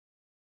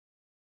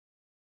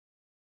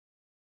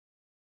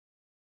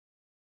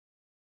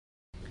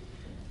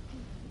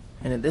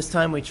And at this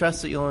time, we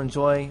trust that you'll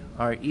enjoy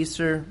our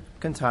Easter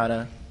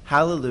cantata,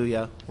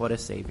 Hallelujah, What a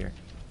Savior.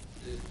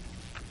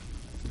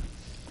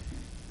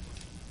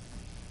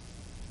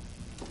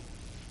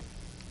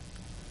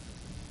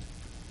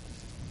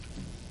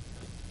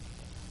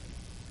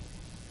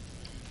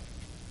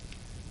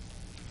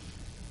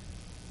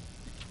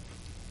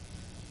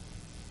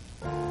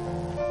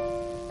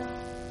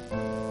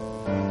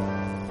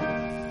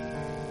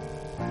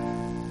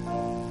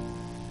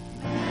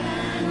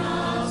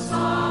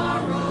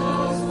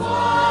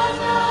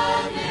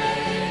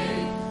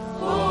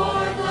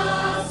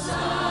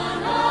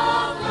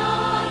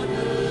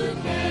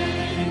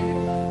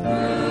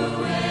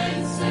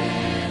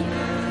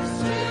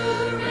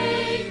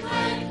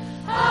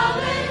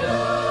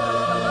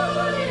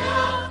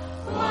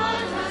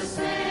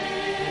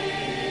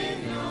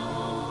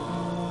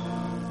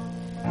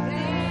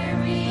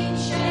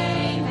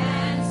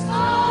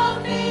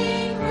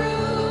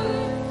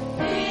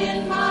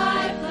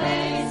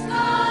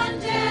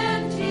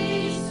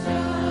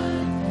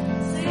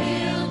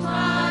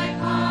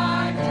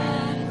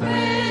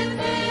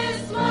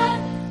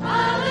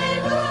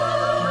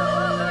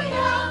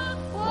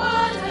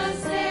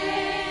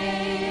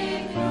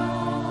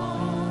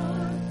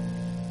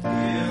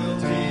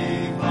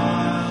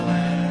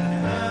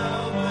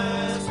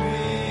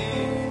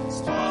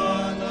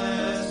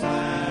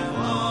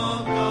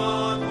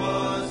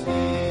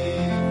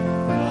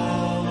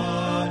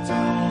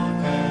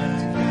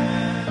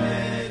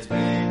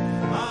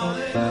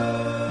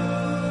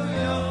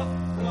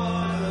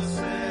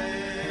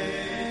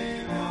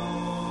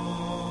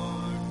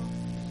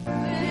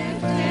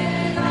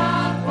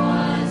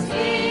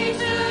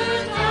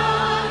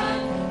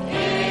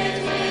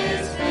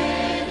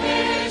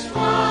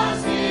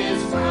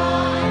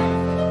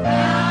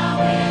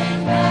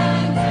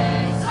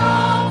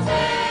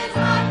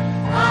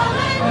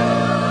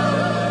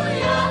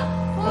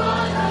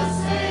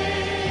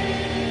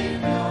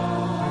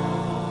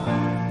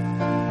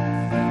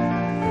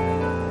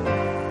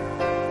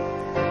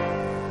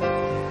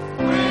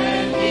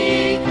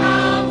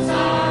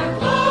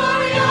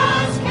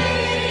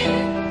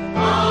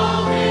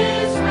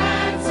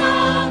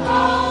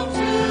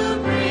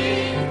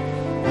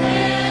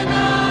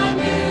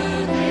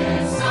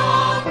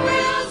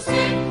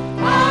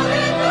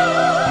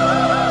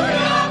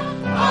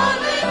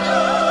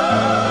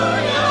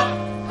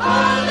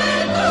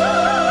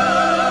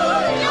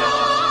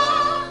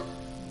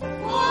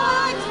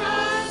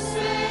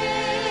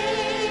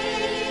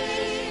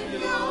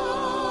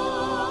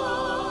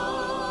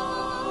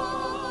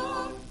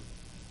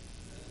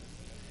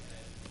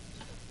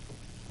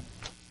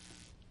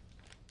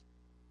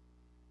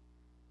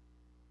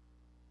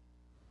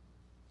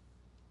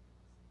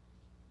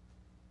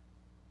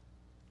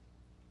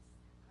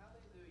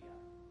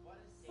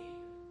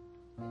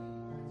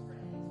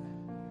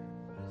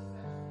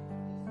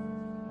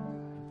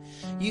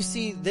 You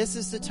see, this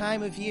is the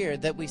time of year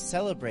that we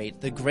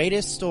celebrate the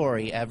greatest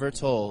story ever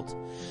told.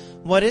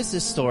 What is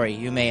this story,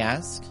 you may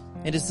ask?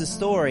 It is the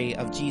story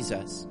of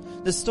Jesus,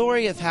 the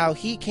story of how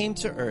he came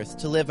to earth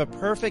to live a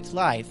perfect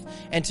life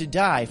and to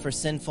die for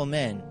sinful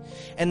men,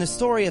 and the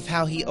story of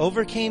how he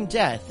overcame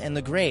death and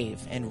the grave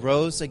and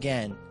rose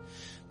again.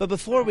 But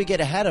before we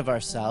get ahead of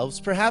ourselves,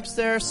 perhaps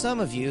there are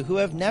some of you who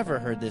have never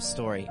heard this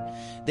story.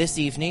 This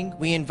evening,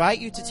 we invite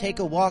you to take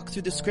a walk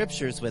through the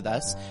scriptures with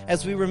us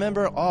as we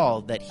remember all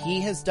that he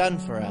has done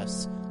for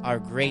us, our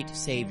great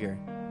Savior.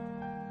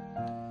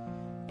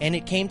 And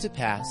it came to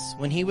pass,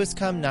 when he was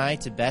come nigh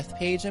to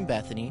Bethpage and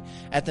Bethany,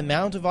 at the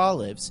Mount of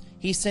Olives,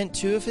 he sent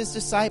 2 of his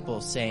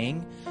disciples,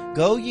 saying,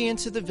 Go ye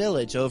into the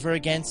village over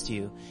against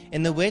you,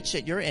 in the which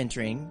at your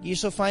entering ye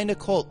shall find a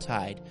colt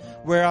tied,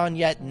 whereon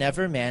yet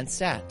never man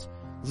sat.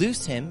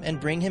 Loose him, and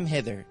bring him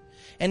hither.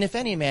 And if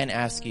any man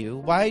ask you,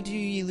 Why do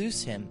ye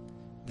loose him?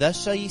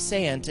 Thus shall ye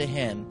say unto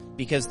him,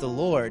 Because the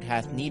Lord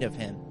hath need of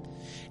him.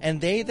 And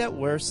they that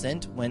were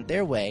sent went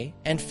their way,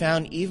 and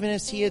found even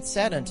as he had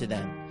said unto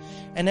them.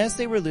 And as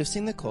they were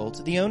loosing the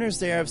colt, the owners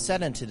thereof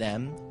said unto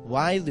them,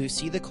 Why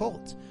loose ye the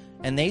colt?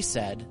 And they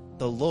said,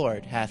 The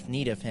Lord hath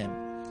need of him.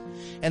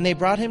 And they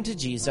brought him to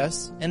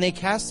Jesus, and they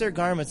cast their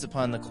garments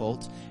upon the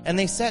colt, and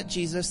they set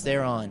Jesus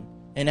thereon.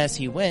 And as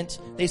he went,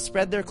 they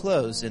spread their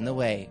clothes in the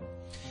way.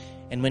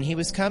 And when he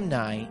was come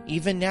nigh,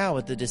 even now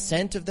at the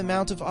descent of the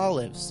Mount of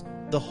Olives,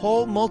 the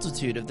whole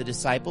multitude of the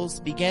disciples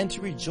began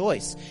to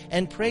rejoice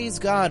and praise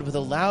God with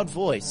a loud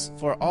voice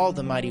for all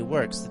the mighty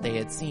works that they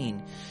had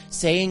seen,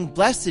 saying,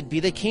 Blessed be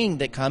the King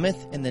that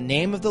cometh in the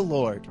name of the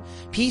Lord,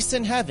 peace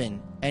in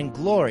heaven and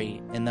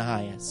glory in the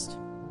highest.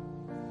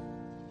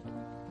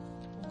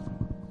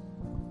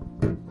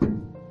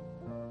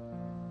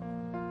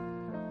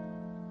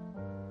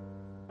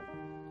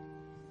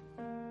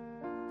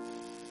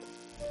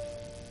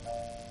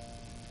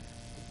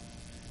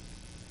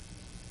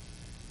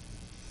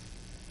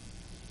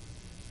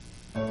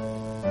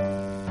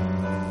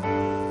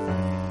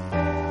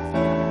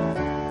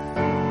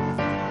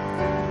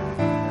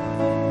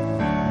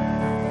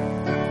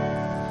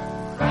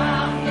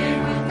 Crown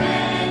him with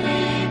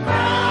many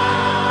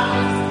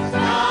crowns.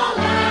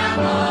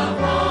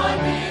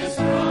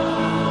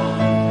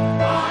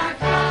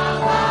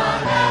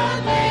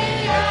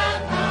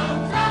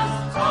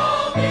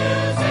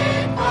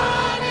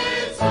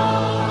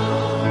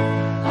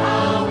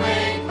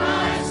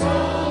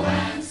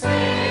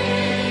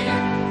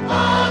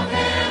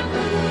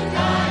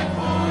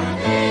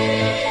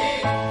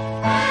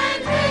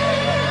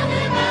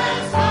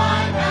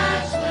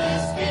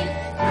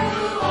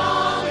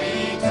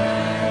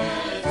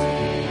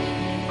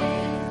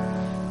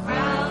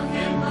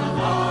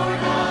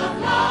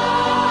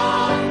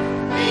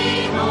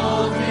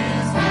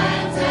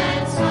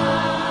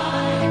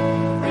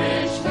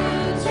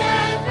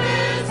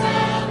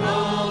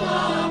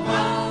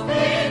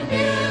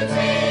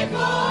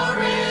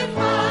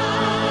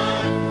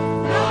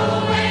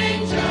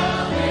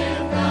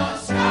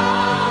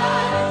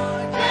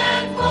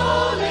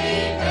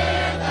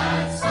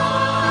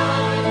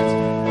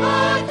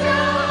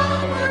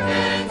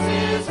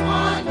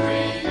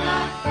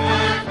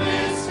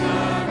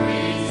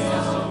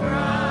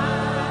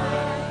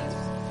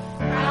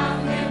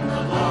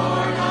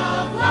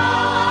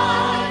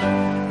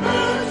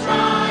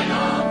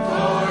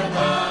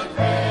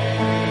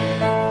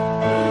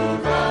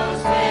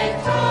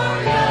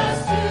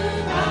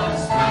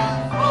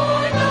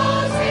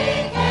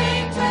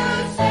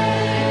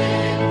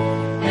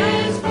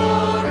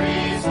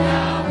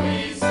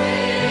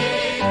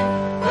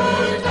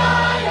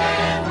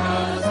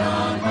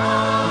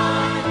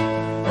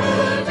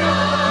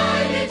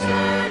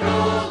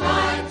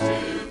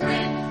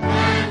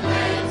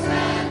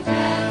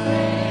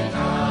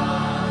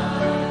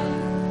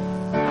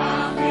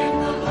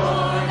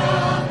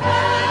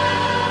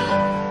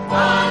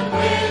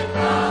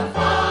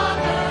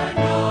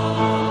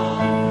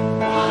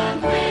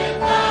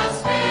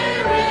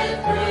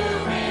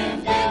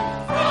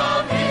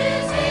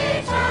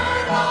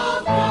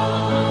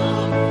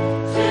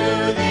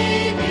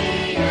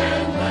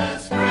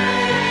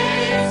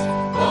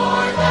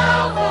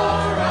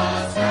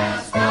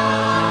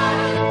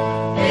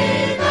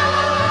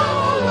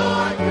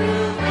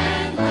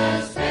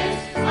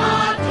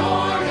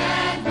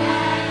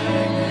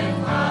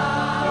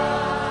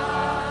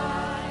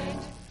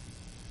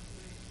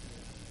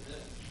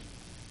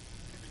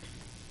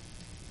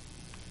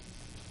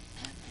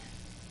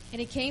 And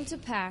it came to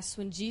pass,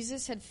 when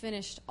Jesus had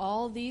finished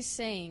all these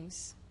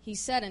sayings, he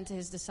said unto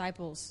his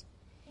disciples,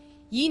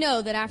 Ye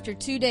know that after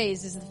 2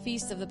 days is the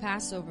feast of the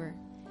Passover,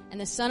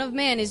 and the Son of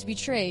Man is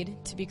betrayed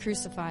to be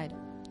crucified.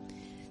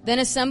 Then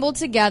assembled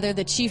together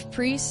the chief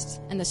priests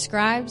and the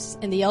scribes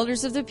and the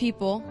elders of the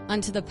people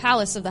unto the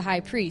palace of the high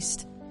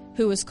priest,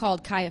 who was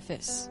called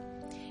Caiaphas,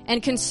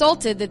 and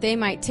consulted that they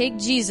might take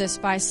Jesus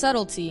by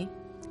subtlety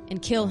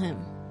and kill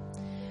him.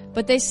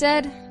 But they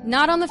said,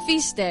 Not on the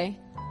feast day,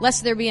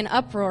 lest there be an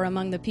uproar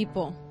among the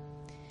people.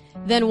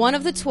 Then one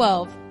of the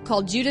 12,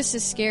 called Judas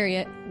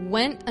Iscariot,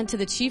 went unto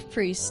the chief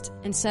priest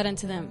and said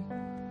unto them,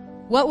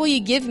 What will ye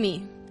give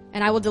me?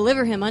 And I will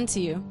deliver him unto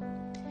you.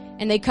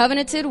 And they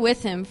covenanted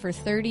with him for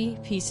 30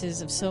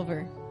 pieces of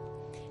silver.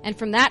 And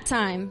from that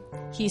time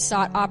he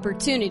sought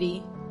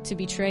opportunity to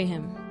betray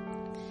him.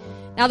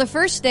 Now the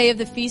first day of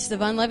the feast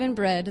of unleavened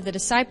bread, the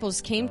disciples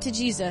came to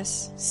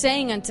Jesus,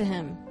 saying unto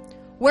him,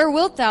 Where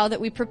wilt thou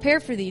that we prepare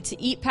for thee to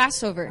eat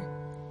Passover?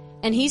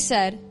 And he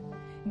said,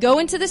 Go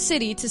into the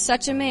city to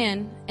such a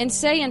man, and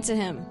say unto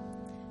him,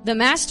 The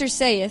Master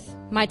saith,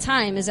 My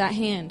time is at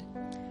hand.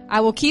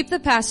 I will keep the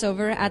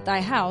Passover at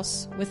thy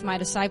house with my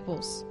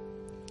disciples.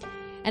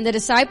 And the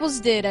disciples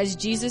did as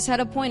Jesus had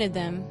appointed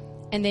them,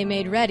 and they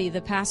made ready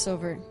the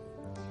Passover.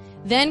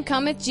 Then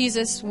cometh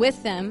Jesus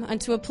with them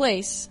unto a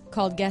place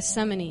called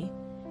Gethsemane,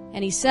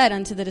 and he said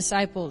unto the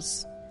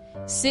disciples,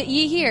 Sit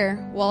ye here,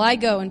 while I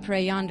go and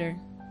pray yonder.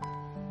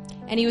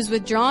 And he was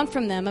withdrawn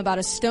from them about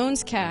a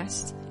stone's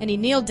cast, and he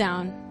kneeled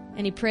down,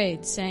 and he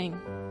prayed, saying,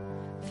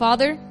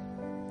 Father,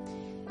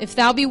 if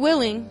thou be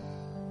willing,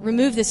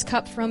 remove this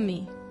cup from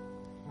me.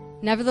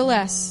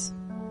 Nevertheless,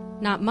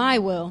 not my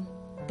will,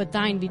 but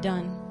thine be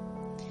done.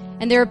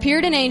 And there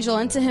appeared an angel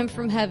unto him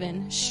from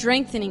heaven,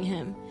 strengthening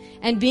him.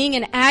 And being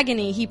in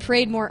agony, he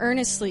prayed more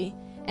earnestly,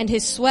 and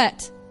his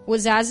sweat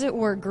was as it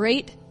were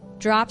great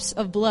drops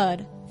of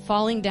blood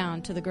falling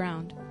down to the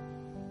ground.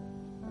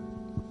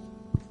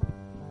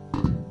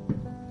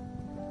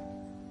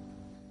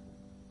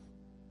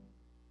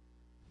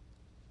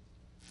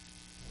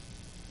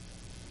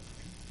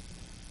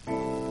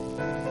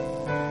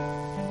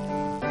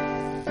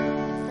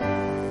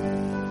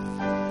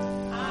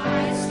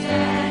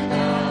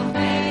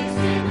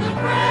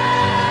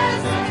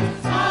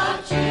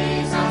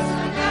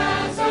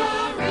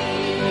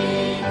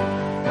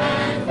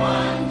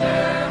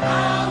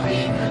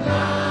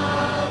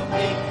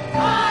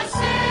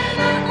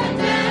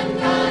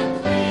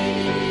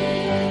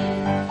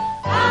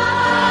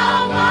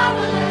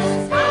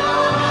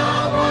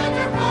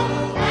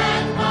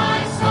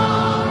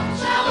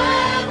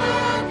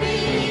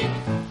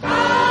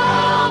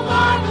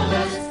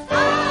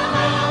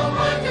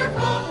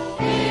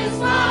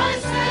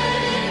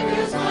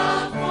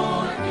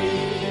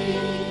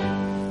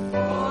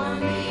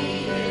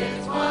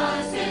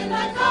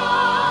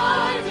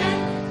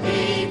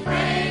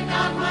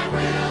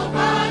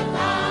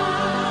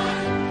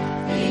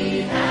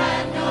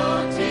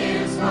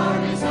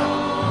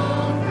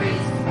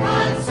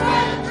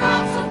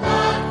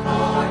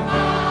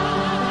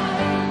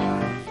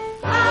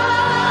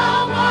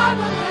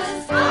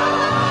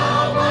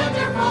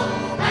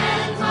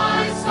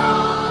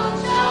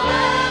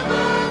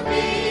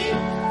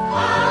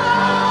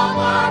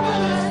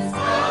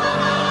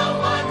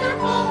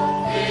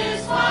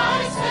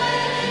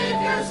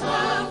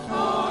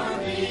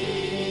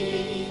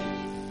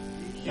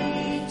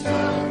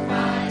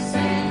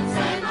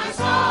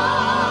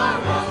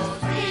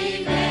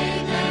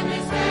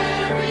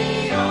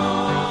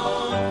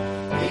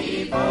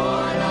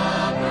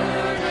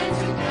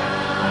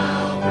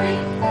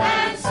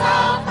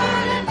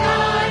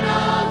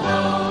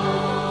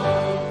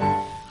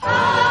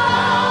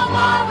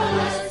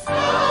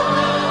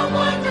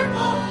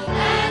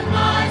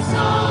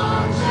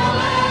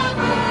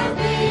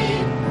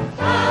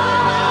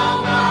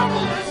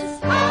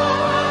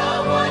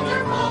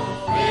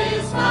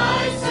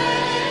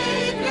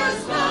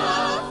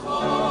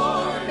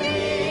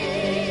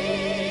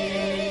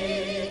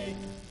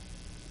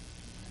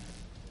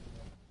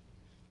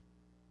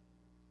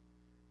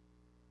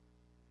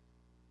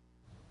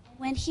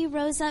 When he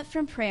rose up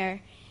from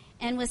prayer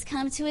and was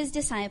come to his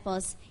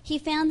disciples, he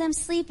found them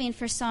sleeping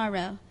for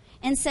sorrow,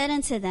 and said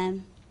unto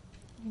them,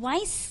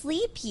 Why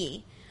sleep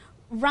ye?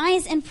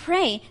 Rise and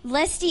pray,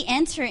 lest ye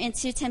enter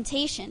into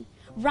temptation.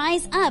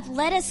 Rise up,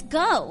 let us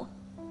go.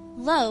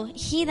 Lo,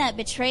 he that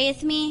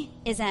betrayeth me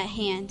is at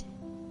hand.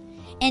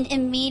 And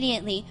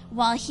immediately,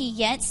 while he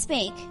yet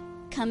spake,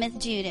 cometh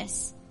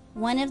Judas,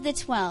 one of the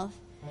 12,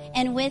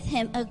 and with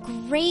him a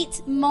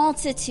great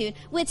multitude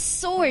with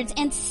swords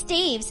and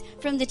staves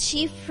from the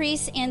chief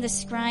priests and the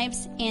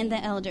scribes and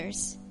the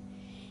elders.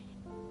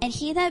 And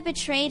he that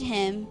betrayed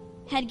him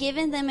had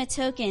given them a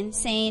token,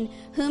 saying,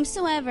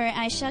 Whomsoever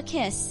I shall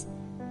kiss,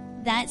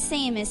 that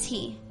same is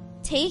he.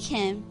 Take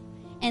him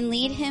and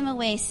lead him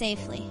away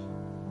safely.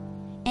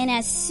 And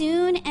as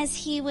soon as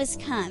he was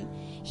come,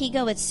 he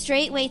goeth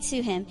straightway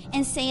to him,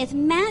 and saith,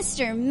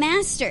 Master,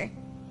 Master,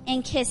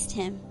 and kissed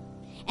him.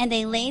 And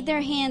they laid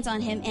their hands on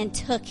him and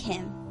took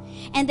him.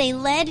 And they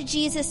led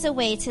Jesus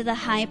away to the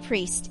high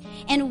priest,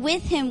 and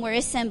with him were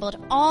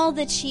assembled all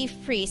the chief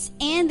priests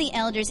and the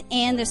elders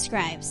and the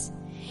scribes.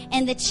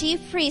 And the chief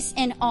priests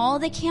and all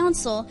the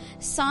council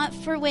sought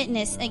for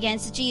witness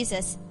against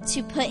Jesus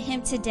to put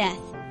him to death,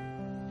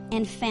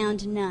 and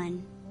found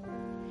none.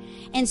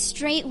 And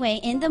straightway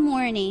in the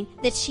morning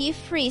the chief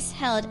priests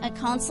held a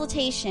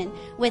consultation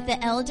with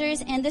the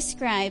elders and the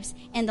scribes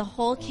and the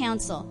whole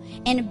council,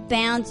 and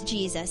bound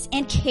Jesus,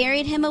 and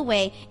carried him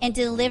away, and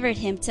delivered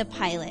him to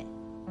Pilate.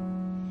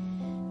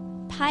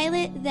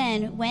 Pilate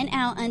then went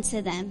out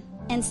unto them,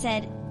 and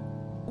said,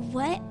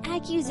 What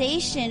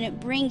accusation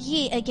bring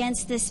ye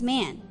against this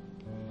man?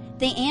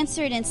 They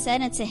answered and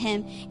said unto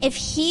him, If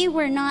he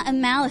were not a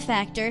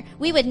malefactor,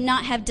 we would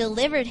not have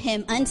delivered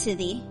him unto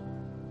thee.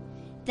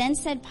 Then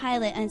said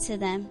Pilate unto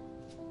them,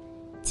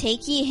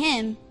 Take ye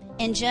him,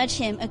 and judge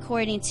him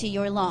according to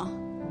your law.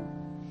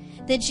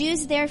 The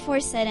Jews therefore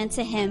said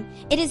unto him,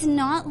 It is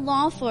not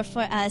lawful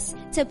for us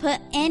to put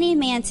any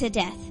man to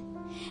death,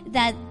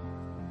 that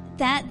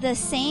the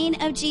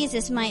saying of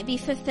Jesus might be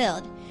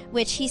fulfilled,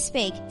 which he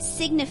spake,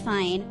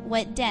 signifying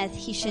what death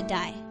he should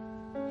die.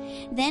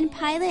 Then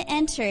Pilate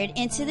entered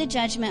into the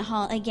judgment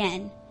hall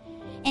again,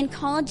 and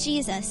called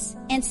Jesus,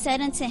 and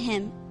said unto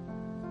him,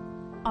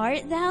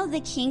 Art thou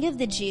the King of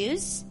the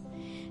Jews?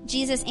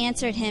 Jesus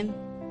answered him,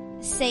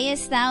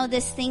 Sayest thou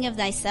this thing of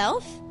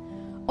thyself,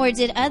 or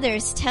did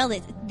others tell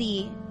it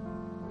thee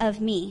of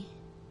me?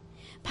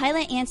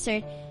 Pilate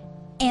answered,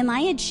 Am I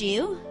a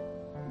Jew?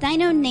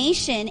 Thine own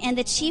nation and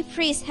the chief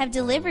priests have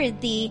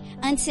delivered thee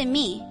unto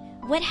me.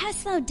 What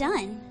hast thou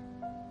done?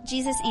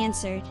 Jesus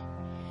answered,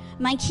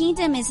 My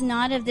kingdom is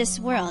not of this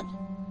world.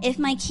 If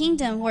my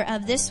kingdom were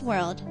of this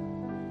world,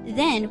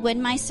 then would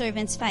my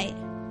servants fight,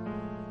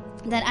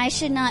 that I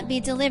should not be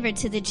delivered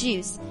to the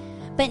Jews.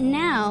 But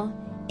now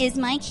is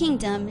my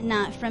kingdom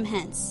not from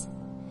hence.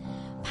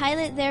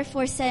 Pilate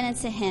therefore said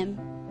unto him,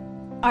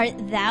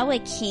 Art thou a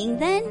king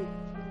then?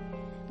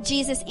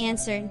 Jesus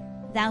answered,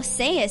 Thou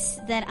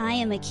sayest that I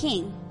am a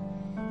king.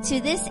 To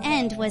this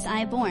end was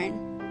I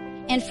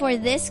born, and for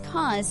this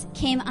cause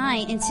came I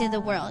into the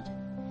world,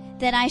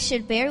 that I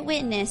should bear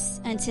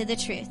witness unto the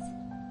truth.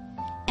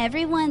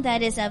 Everyone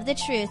that is of the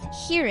truth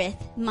heareth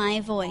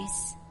my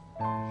voice.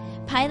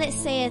 Pilate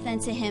saith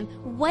unto him,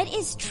 What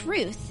is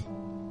truth?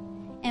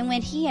 And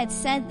when he had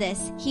said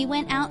this, he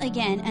went out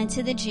again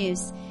unto the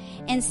Jews,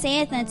 and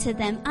saith unto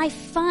them, I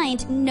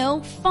find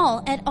no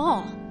fault at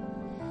all.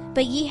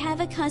 But ye have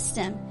a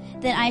custom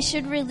that I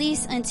should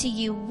release unto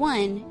you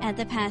one at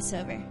the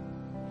Passover.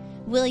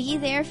 Will ye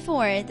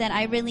therefore that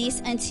I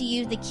release unto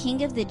you the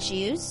King of the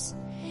Jews?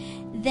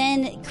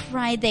 Then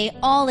cried they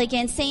all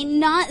again, saying,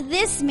 Not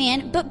this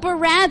man, but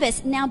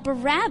Barabbas. Now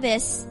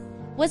Barabbas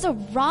was a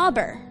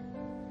robber.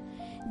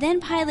 Then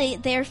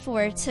Pilate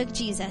therefore took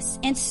Jesus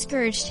and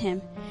scourged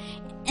him.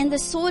 And the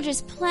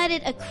soldiers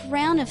plaited a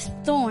crown of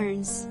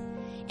thorns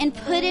and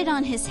put it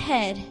on his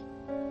head.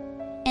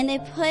 And they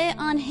put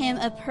on him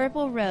a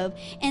purple robe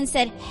and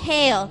said,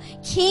 Hail,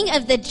 King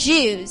of the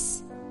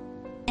Jews!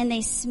 And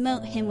they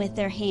smote him with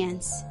their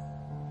hands.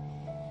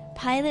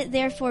 Pilate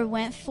therefore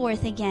went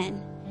forth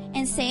again,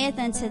 and saith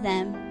unto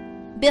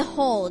them,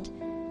 Behold,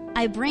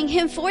 I bring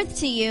him forth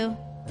to you,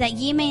 that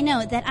ye may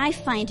know that I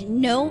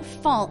find no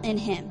fault in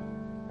him.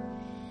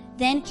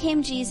 Then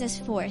came Jesus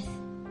forth,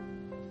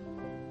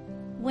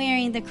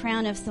 wearing the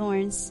crown of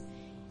thorns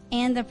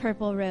and the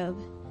purple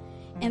robe.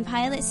 And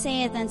Pilate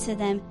saith unto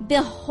them,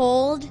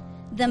 Behold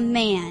the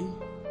man.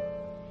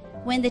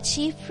 When the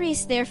chief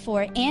priests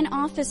therefore and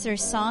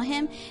officers saw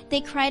him,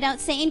 they cried out,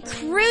 saying,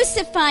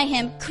 Crucify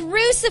him!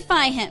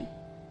 Crucify him!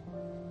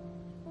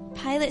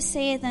 Pilate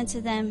saith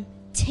unto them,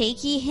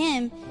 Take ye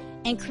him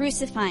and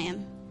crucify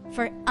him,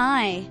 for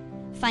I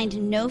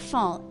find no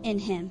fault in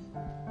him.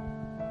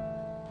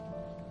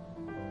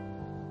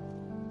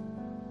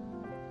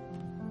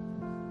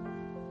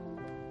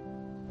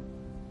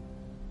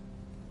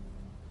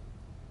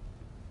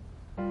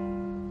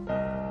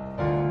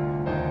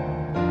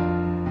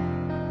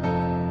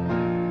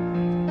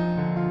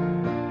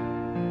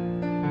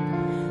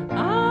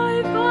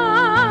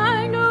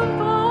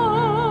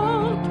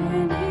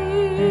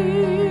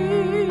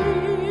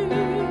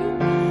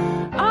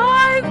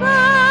 I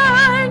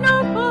find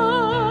no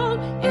fault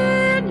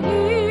in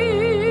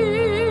him.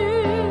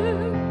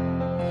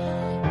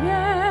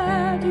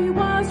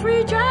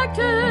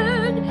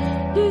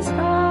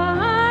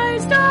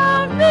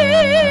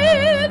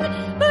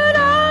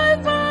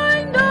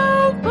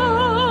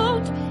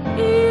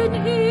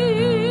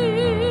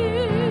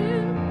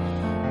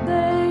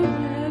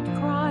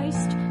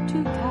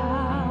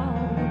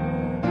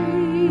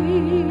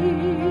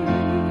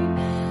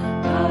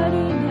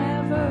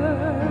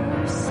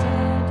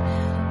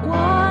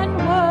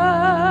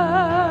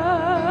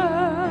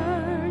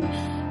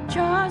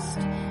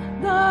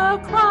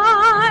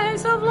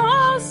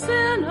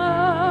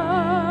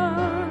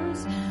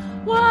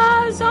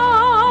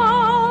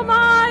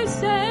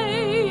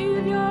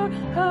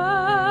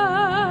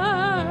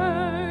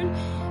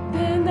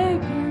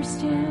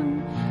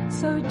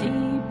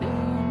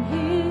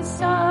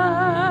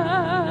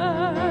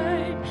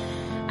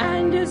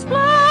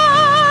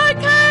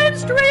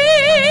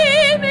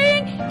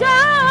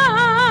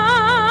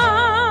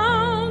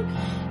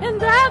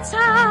 That's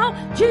how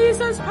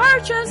Jesus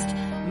purchased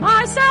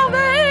my salvation.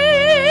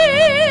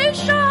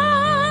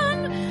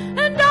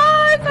 And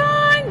I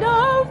find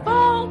no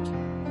fault.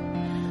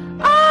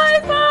 I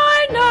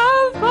find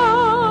no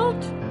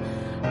fault.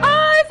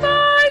 I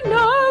find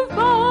no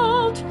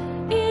fault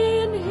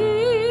in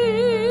him.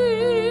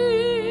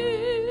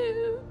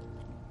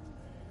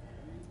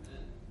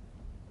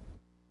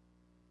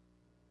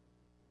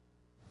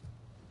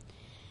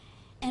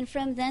 And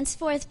from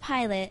thenceforth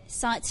Pilate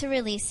sought to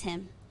release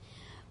him.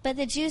 But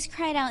the Jews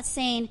cried out,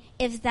 saying,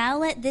 If thou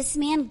let this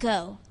man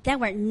go, thou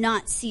art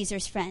not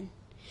Caesar's friend.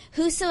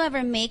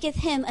 Whosoever maketh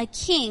him a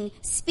king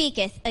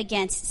speaketh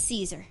against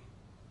Caesar.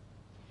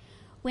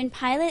 When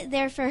Pilate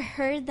therefore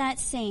heard that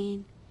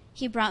saying,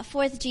 he brought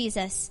forth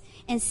Jesus,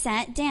 and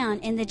sat down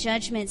in the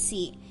judgment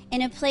seat,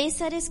 in a place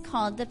that is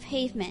called the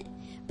Pavement,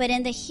 but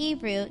in the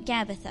Hebrew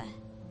Gabbatha.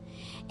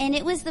 And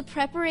it was the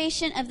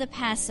preparation of the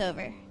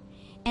Passover,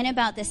 and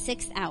about the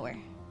 6th hour.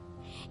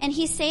 And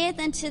he saith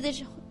unto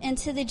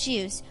the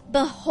Jews,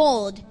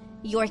 Behold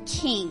your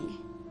king.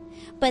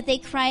 But they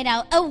cried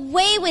out,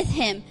 Away with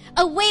him!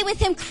 Away with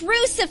him!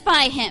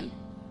 Crucify him!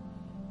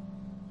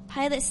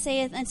 Pilate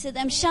saith unto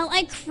them, Shall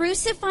I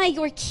crucify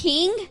your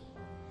king?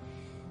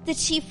 The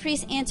chief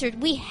priests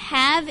answered, We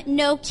have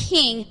no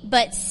king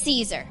but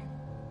Caesar.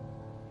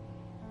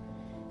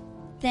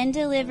 Then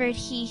delivered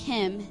he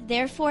him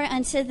therefore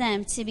unto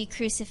them to be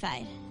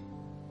crucified.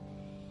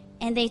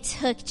 And they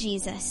took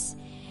Jesus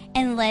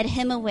and led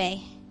him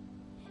away.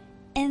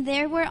 And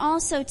there were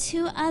also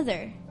 2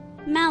 other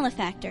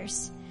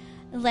malefactors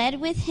led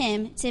with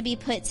him to be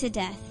put to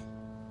death.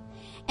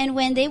 And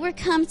when they were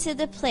come to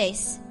the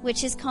place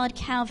which is called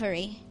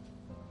Calvary,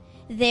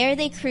 there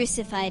they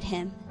crucified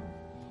him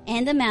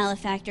and the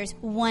malefactors,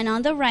 one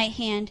on the right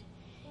hand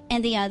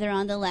and the other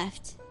on the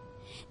left.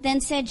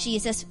 Then said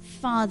Jesus,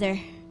 Father,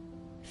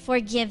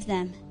 forgive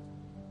them,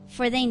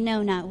 for they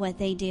know not what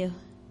they do.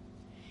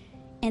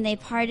 And they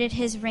parted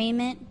his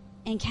raiment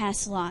and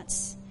cast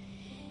lots.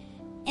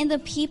 And the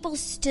people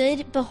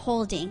stood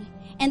beholding,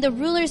 and the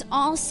rulers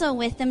also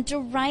with them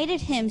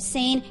derided him,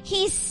 saying,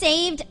 He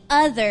saved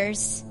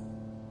others.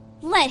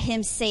 Let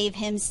him save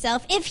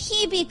himself, if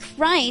he be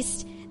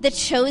Christ, the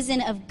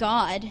chosen of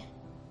God.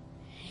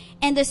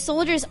 And the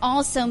soldiers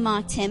also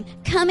mocked him,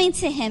 coming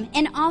to him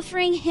and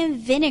offering him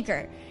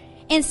vinegar,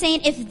 and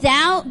saying, If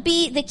thou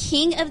be the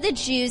King of the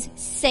Jews,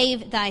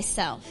 save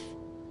thyself.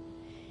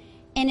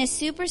 And a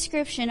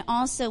superscription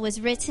also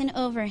was written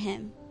over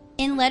him,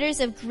 in letters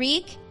of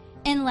Greek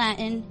and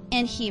Latin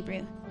and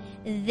Hebrew,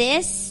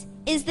 This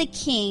is the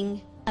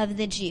King of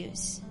the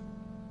Jews.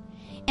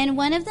 And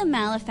one of the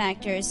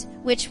malefactors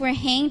which were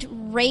hanged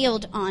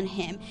railed on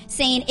him,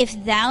 saying,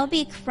 If thou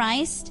be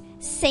Christ,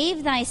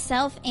 save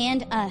thyself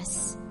and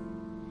us.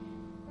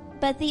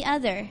 But the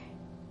other,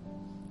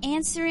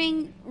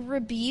 answering,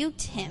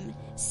 rebuked him,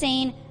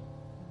 saying,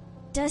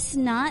 Dost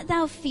not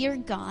thou fear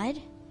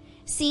God,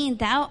 seeing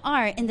thou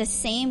art in the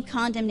same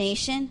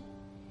condemnation?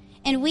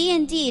 And we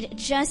indeed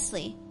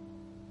justly,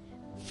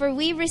 for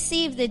we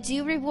receive the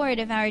due reward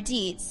of our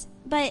deeds.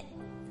 But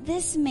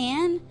this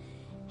man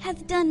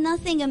hath done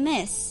nothing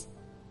amiss.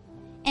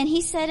 And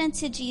he said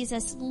unto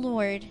Jesus,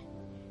 Lord,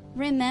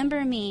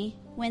 remember me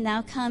when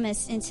thou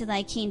comest into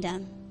thy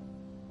kingdom.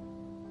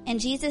 And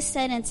Jesus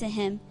said unto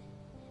him,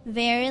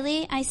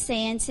 Verily I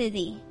say unto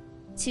thee,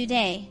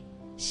 today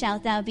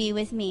shalt thou be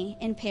with me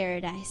in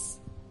paradise.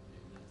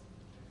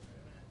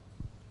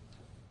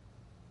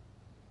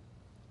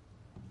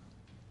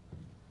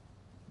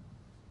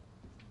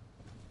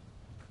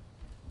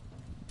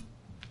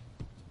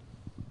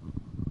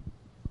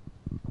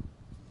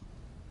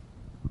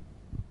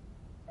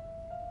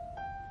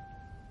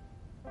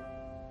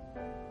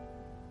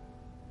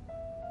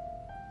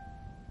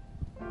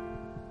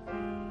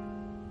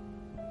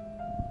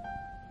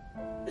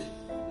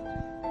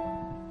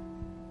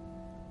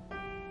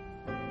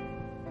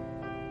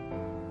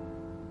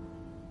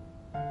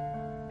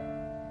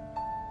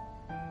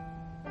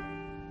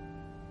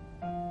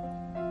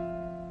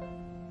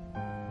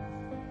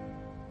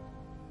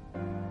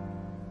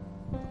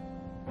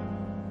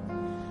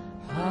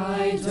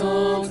 I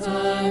don't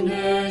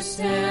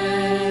understand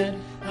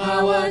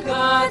how a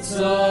God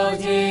so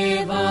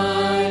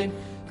divine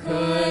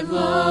could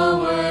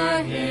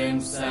lower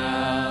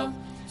himself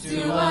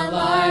to a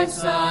life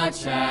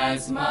such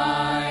as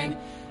mine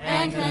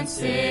and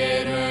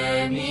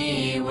consider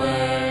me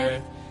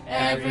worth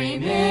every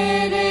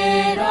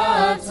minute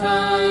of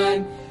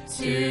time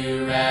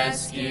to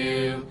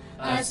rescue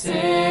a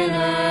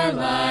sinner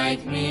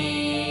like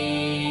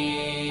me.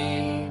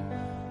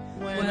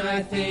 When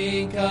I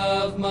think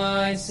of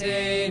my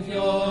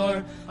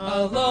Savior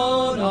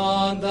alone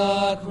on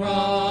the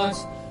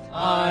cross,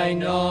 I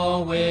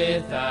know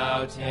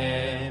without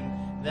him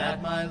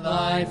that my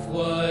life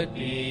would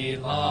be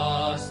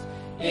lost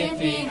if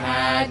he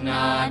had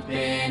not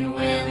been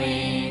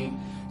willing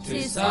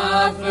to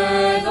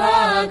suffer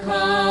the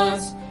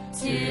cost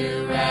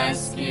to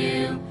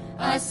rescue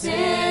a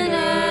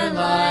sinner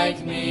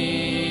like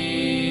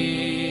me.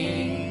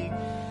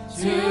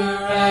 To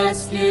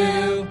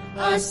rescue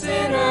a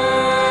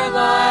sinner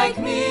like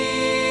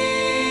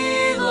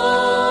me,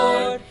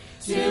 Lord,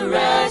 to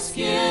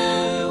rescue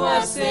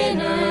a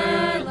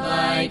sinner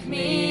like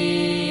me.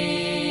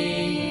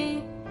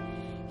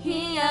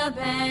 He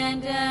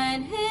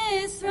abandoned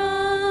his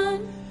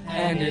throne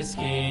and his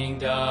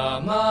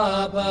kingdom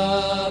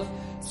above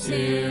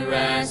to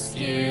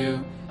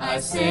rescue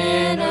a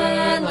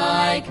sinner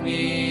like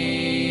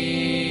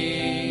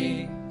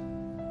me.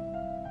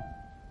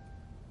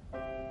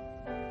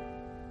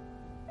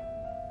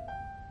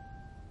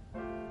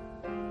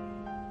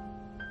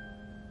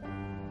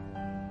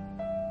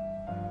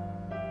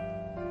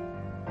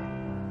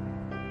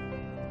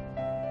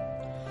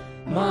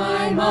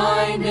 My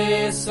mind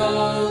is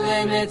so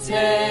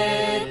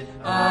limited,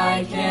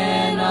 I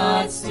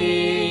cannot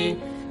see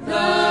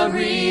the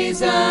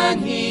reason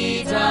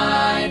he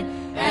died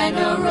and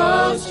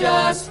arose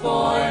just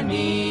for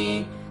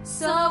me.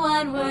 So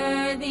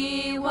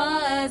unworthy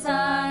was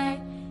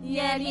I,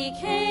 yet he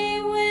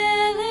came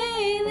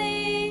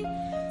willingly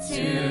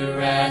to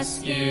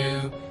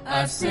rescue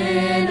a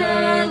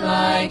sinner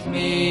like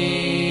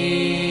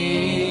me.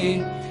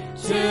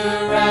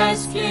 To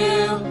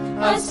rescue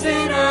a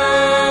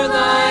sinner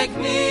like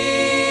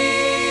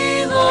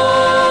me,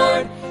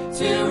 Lord,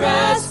 to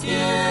rescue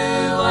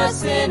a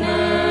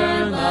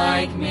sinner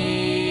like me.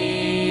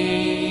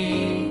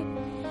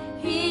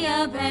 He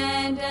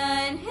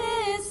abandoned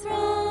his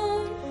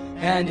throne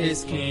and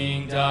his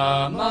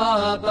kingdom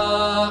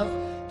above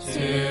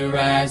to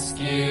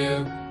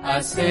rescue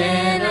a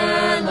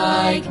sinner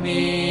like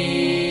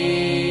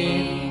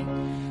me.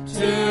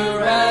 To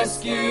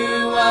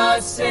rescue a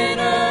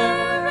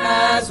sinner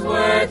as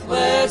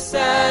worthless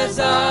as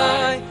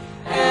I,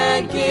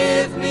 and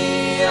give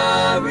me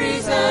a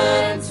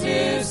reason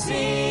to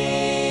sing.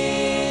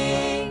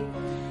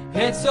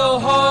 It's so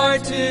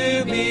hard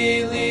to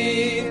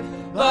believe,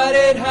 but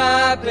it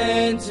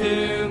happened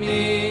to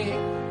me.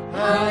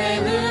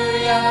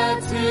 Hallelujah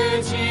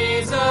to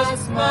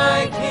Jesus,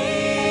 my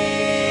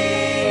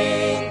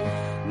King,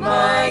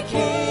 my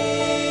King.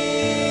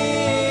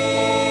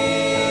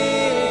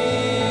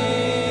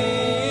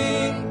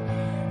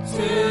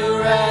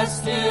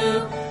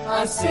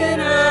 A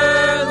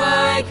sinner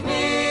like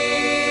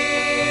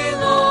me,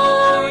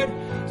 Lord,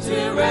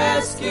 to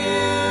rescue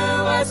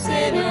a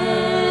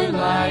sinner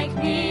like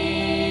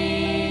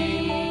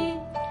me.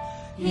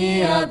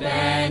 He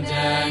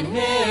abandoned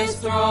his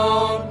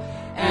throne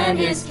and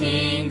his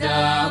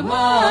kingdom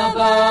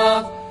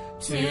above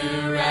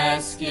to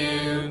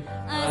rescue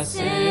a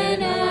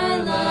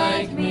sinner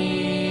like me.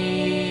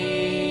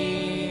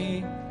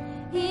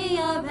 He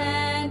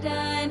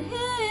abandoned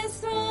his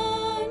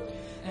throne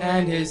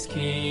and his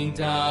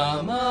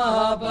kingdom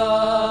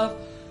above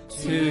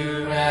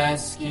to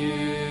rescue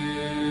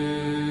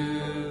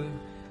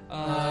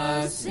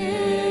a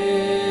sinner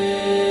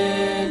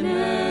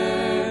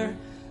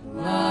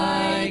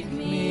like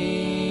me.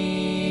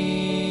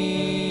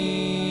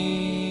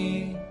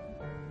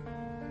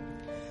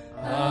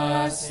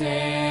 A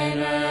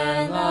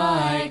sinner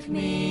like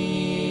me.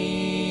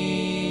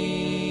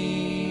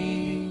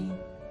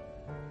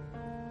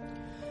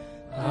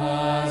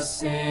 A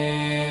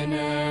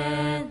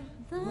sinner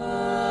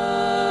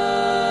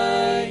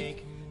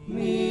like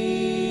me.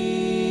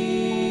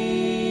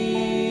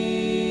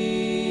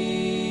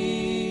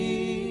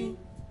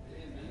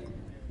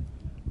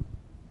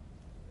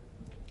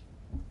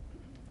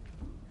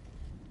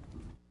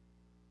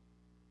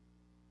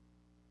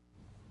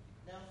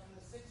 Now from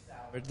the 6th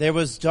hour there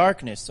was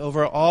darkness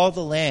over all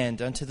the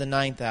land unto the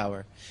 9th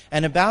hour.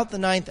 And about the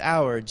 9th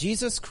hour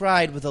Jesus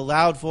cried with a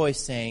loud voice,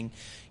 saying,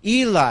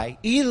 Eli,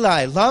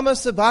 Eli, lama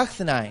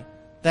sabachthani?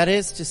 That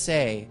is to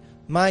say,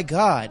 my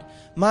God,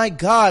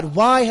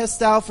 why hast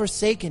thou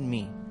forsaken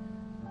me?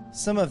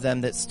 Some of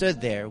them that stood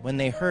there, when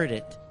they heard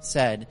it,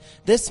 said,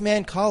 This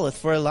man calleth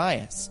for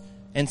Elias.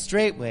 And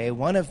straightway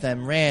one of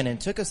them ran and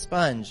took a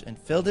sponge, and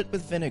filled it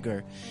with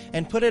vinegar,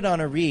 and put it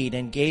on a reed,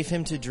 and gave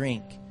him to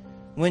drink.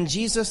 When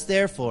Jesus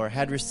therefore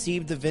had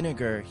received the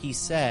vinegar, he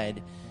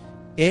said,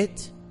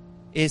 It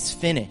is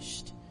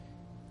finished.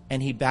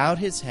 And he bowed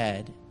his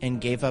head,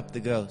 and gave up the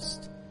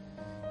ghost.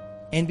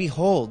 And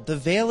behold, the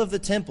veil of the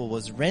temple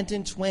was rent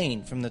in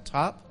twain from the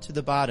top to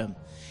the bottom,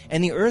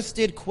 and the earth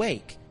did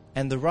quake,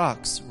 and the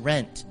rocks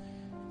rent.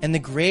 And the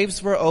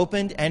graves were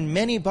opened, and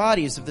many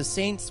bodies of the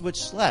saints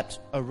which slept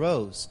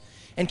arose,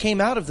 and came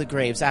out of the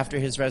graves after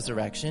his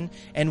resurrection,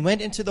 and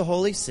went into the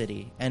holy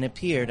city, and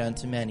appeared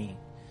unto many.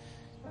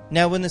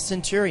 Now when the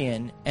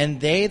centurion and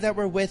they that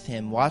were with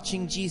him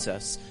watching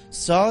Jesus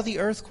saw the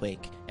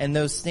earthquake and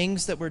those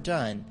things that were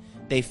done,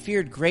 they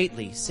feared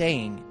greatly,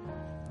 saying,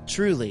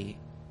 Truly,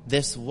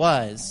 this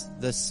was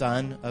the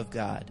Son of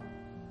God.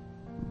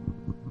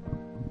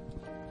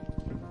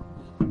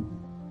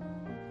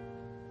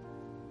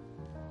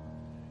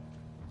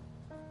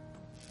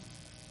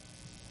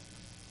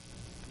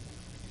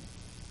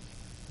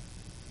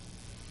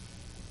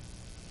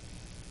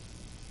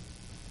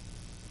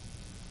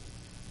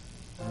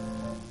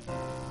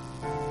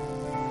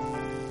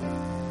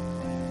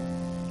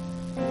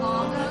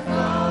 Long ago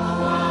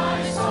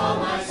I saw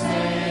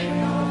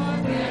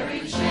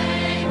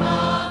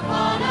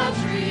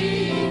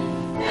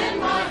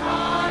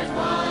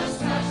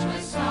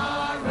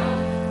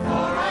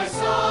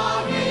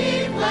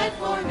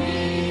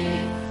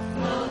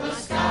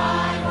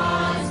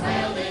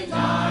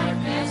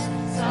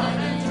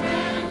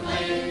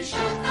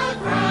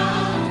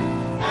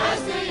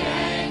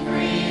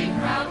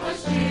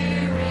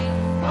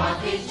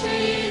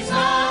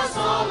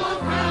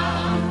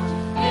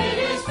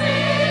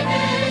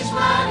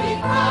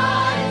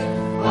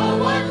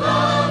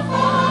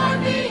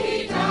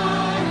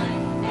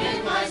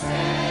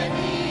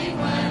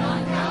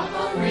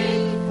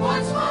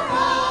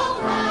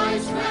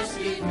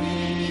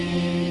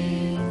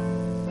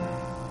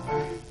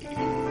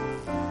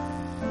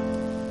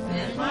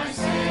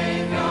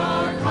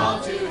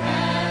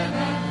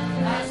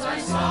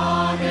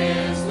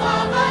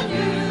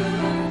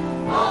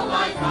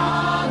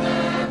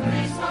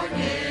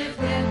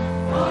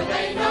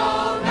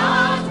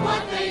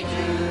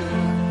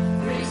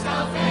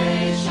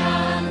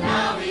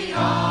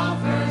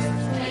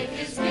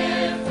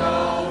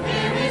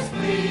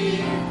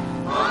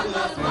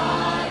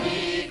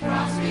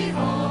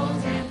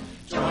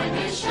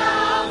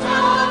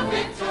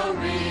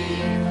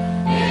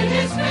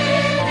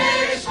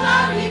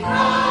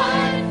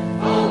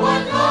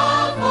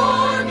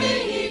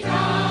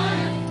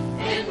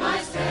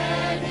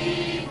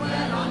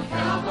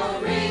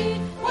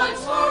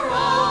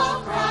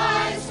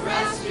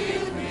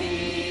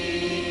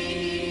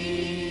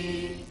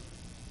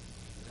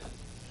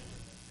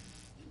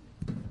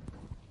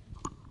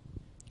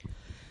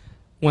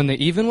When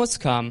the even was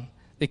come,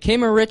 there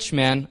came a rich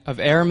man of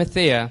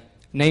Arimathea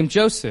named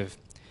Joseph,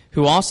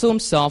 who also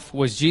himself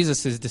was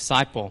Jesus'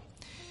 disciple.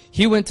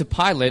 He went to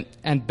Pilate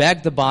and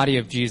begged the body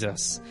of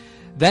Jesus.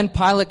 Then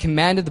Pilate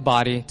commanded the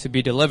body to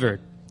be delivered.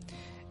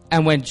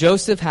 And when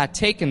Joseph had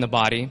taken the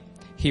body,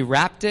 he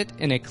wrapped it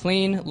in a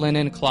clean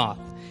linen cloth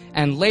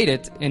and laid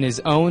it in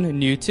his own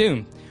new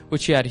tomb,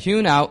 which he had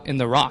hewn out in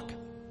the rock.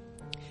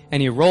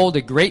 And he rolled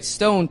a great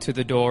stone to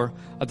the door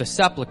of the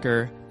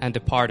sepulchre and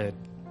departed.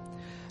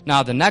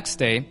 Now the next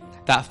day,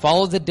 that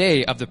followed the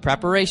day of the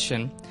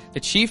preparation, the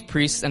chief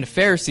priests and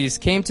Pharisees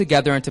came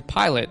together unto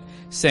Pilate,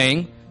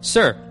 saying,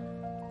 Sir,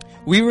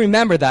 we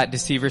remember that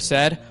deceiver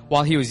said,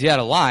 while he was yet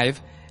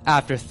alive,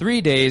 after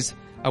 3 days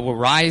I will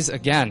rise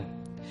again.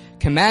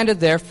 Commanded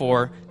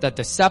therefore that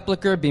the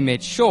sepulchre be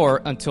made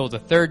sure until the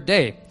 3rd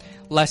day,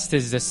 lest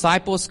his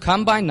disciples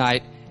come by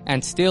night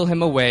and steal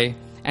him away,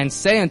 and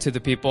say unto the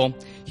people,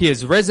 He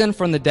is risen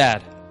from the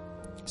dead.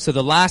 So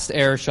the last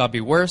error shall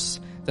be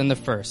worse than the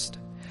first.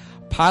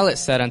 Pilate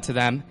said unto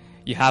them,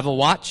 You have a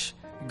watch?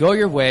 Go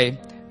your way,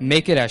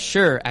 make it as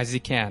sure as ye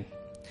can.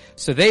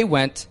 So they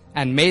went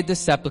and made the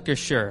sepulchre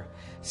sure,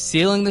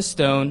 sealing the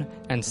stone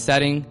and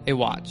setting a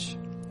watch.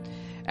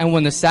 And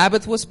when the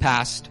Sabbath was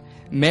past,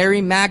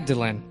 Mary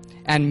Magdalene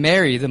and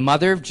Mary the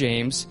mother of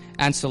James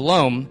and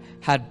Salome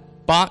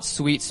had bought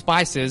sweet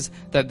spices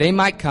that they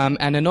might come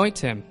and anoint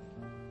him.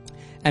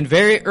 And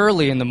very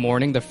early in the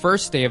morning, the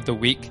 1st day of the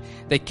week,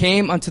 they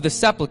came unto the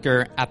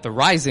sepulchre at the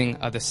rising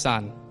of the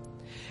sun.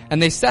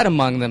 And they said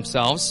among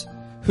themselves,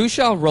 Who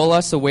shall roll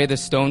us away the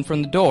stone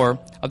from the door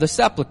of the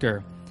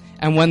sepulchre?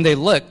 And when they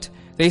looked,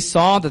 they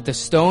saw that the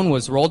stone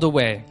was rolled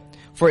away,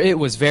 for it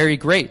was very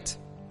great.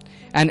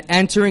 And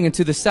entering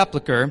into the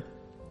sepulchre,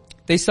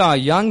 they saw a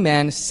young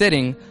man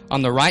sitting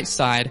on the right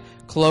side,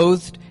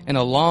 clothed in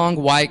a long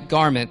white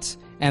garment,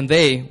 and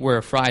they were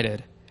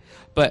affrighted.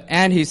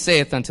 And he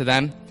saith unto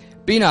them,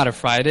 Be not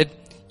affrighted.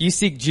 Ye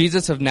seek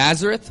Jesus of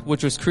Nazareth,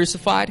 which was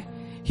crucified.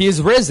 He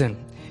is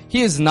risen.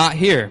 He is not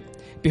here.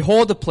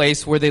 Behold the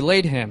place where they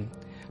laid him.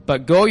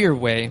 But go your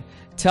way,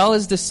 tell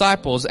his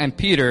disciples and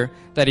Peter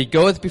that he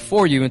goeth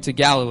before you into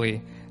Galilee.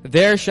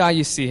 There shall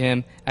you see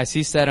him, as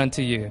he said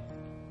unto you.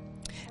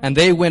 And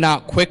they went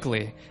out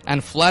quickly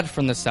and fled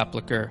from the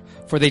sepulchre,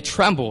 for they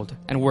trembled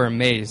and were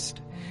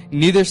amazed.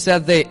 Neither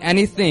said they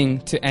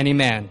anything to any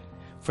man,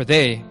 for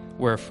they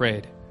were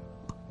afraid.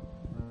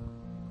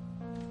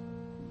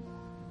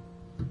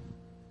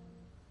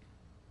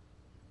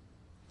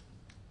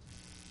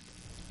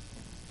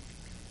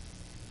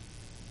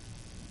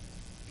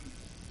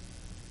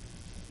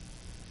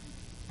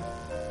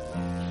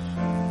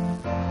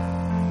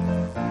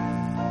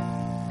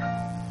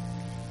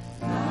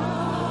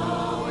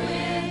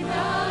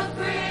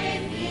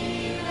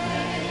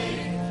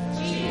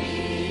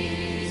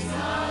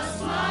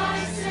 Jesus,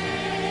 my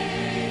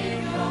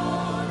Savior,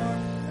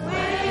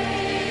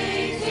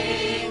 wait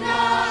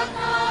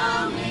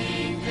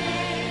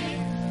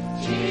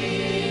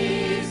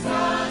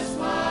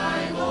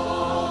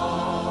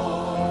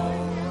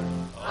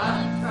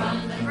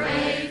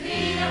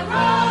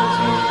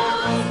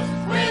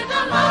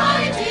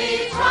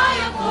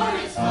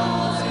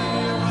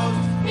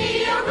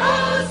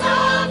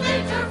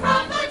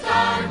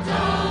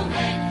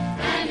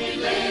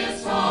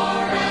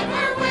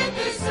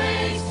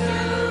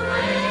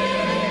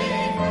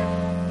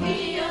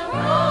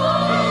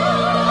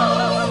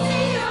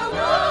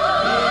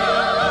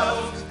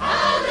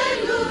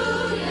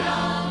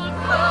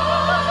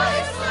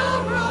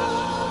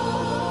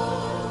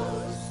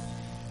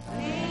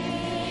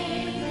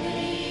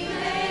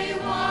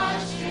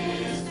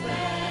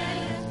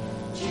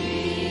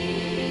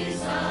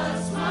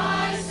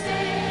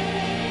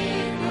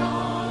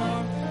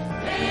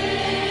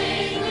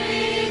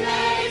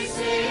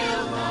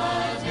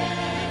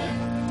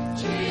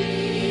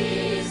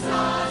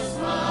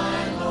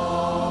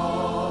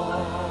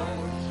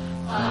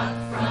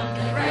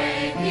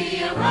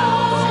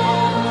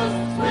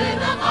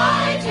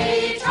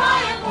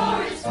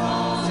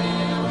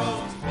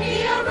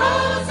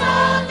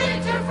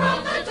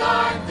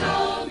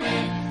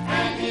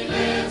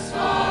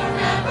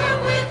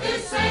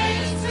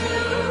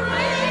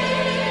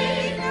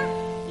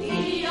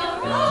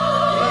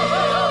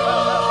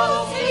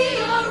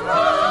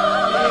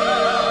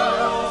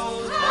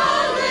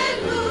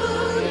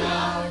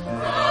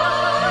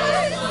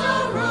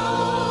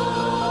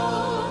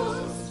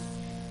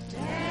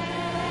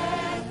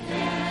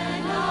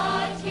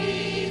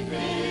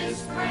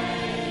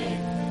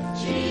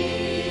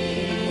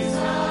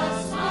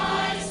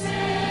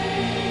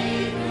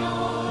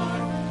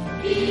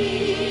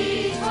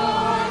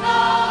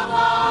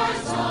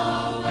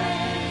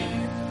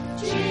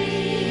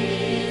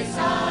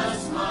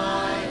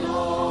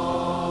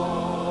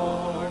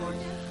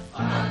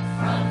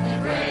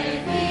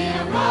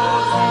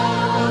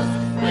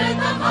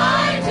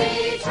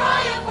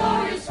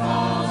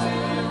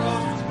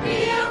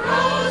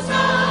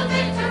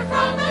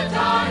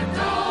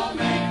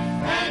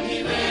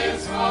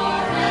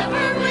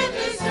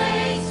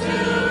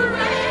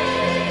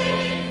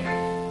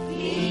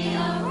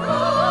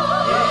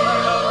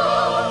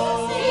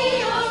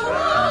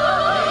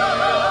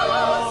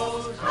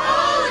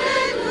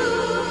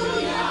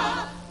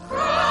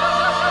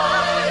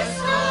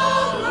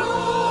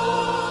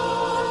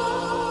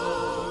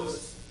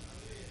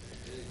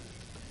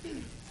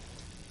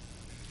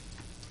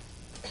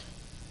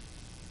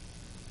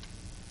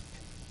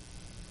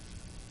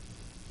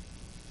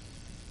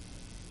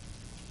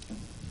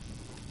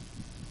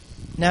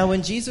Now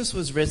when Jesus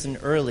was risen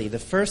early, the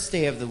first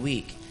day of the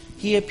week,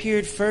 he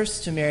appeared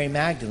first to Mary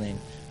Magdalene,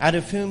 out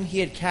of whom he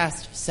had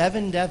cast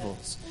 7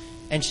 devils.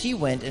 And she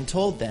went and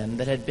told them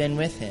that had been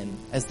with him,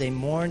 as they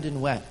mourned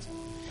and wept.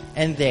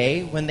 And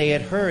they, when they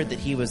had heard that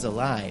he was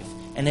alive,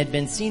 and had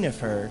been seen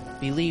of her,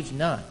 believed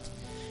not.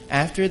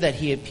 After that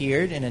he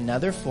appeared in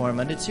another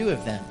form unto 2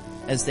 of them,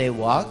 as they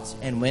walked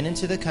and went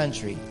into the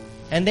country.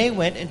 And they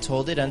went and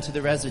told it unto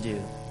the residue,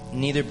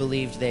 neither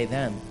believed they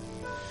them.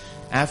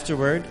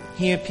 Afterward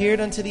he appeared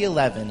unto the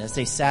 11 as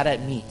they sat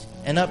at meat,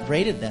 and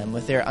upbraided them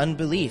with their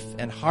unbelief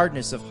and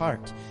hardness of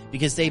heart,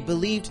 because they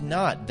believed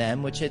not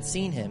them which had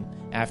seen him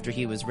after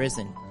he was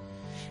risen.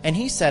 And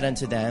he said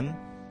unto them,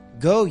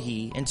 Go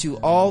ye into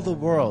all the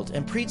world,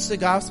 and preach the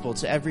gospel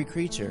to every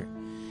creature.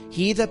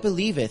 He that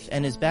believeth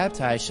and is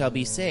baptized shall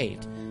be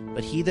saved,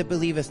 but he that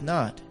believeth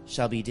not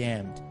shall be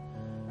damned.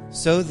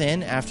 So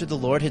then, after the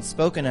Lord had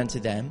spoken unto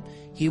them,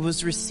 he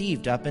was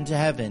received up into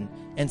heaven,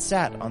 and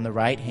sat on the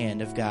right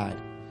hand of God.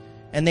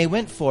 And they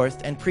went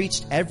forth and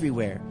preached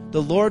everywhere,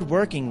 the Lord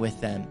working with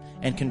them,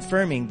 and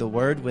confirming the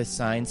word with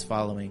signs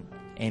following.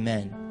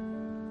 Amen.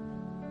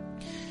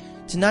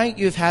 Tonight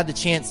you have had the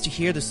chance to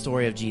hear the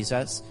story of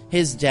Jesus,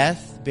 his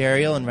death,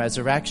 burial, and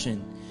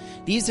resurrection.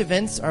 These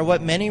events are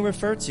what many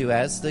refer to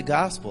as the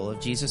gospel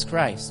of Jesus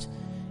Christ.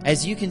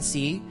 As you can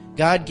see,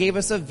 God gave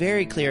us a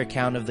very clear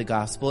account of the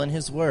gospel in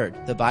his word,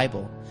 the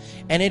Bible,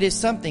 and it is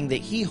something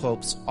that he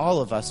hopes all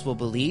of us will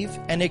believe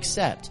and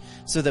accept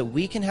so that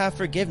we can have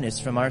forgiveness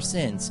from our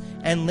sins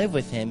and live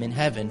with him in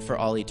heaven for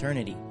all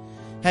eternity.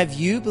 Have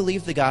you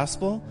believed the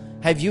gospel?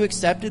 Have you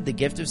accepted the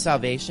gift of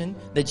salvation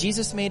that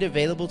Jesus made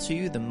available to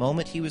you the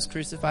moment he was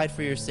crucified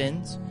for your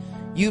sins?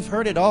 You've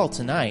heard it all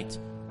tonight.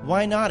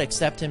 Why not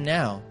accept him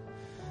now?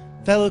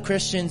 Fellow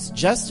Christians,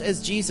 just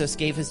as Jesus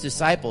gave his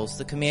disciples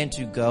the command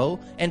to go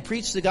and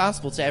preach the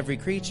gospel to every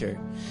creature,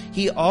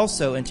 he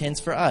also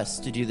intends for us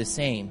to do the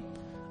same.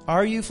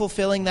 Are you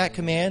fulfilling that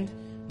command?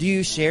 Do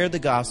you share the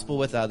gospel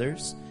with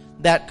others?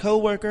 That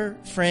coworker,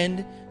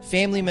 friend,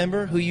 family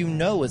member who you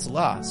know is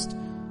lost,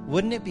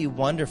 wouldn't it be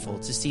wonderful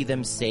to see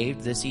them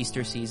saved this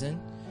Easter season?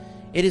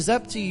 It is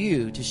up to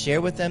you to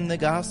share with them the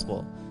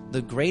gospel,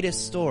 the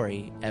greatest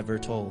story ever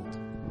told.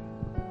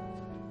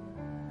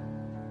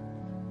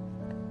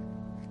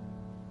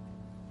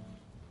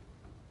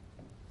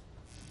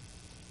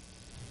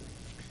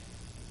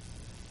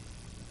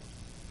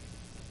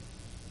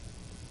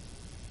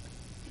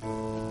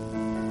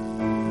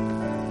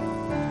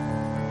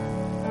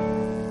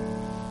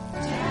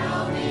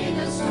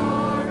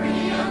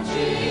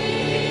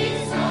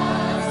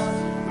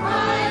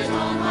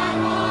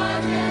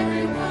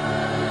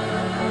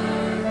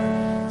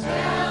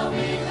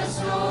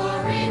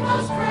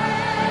 Most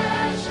precious.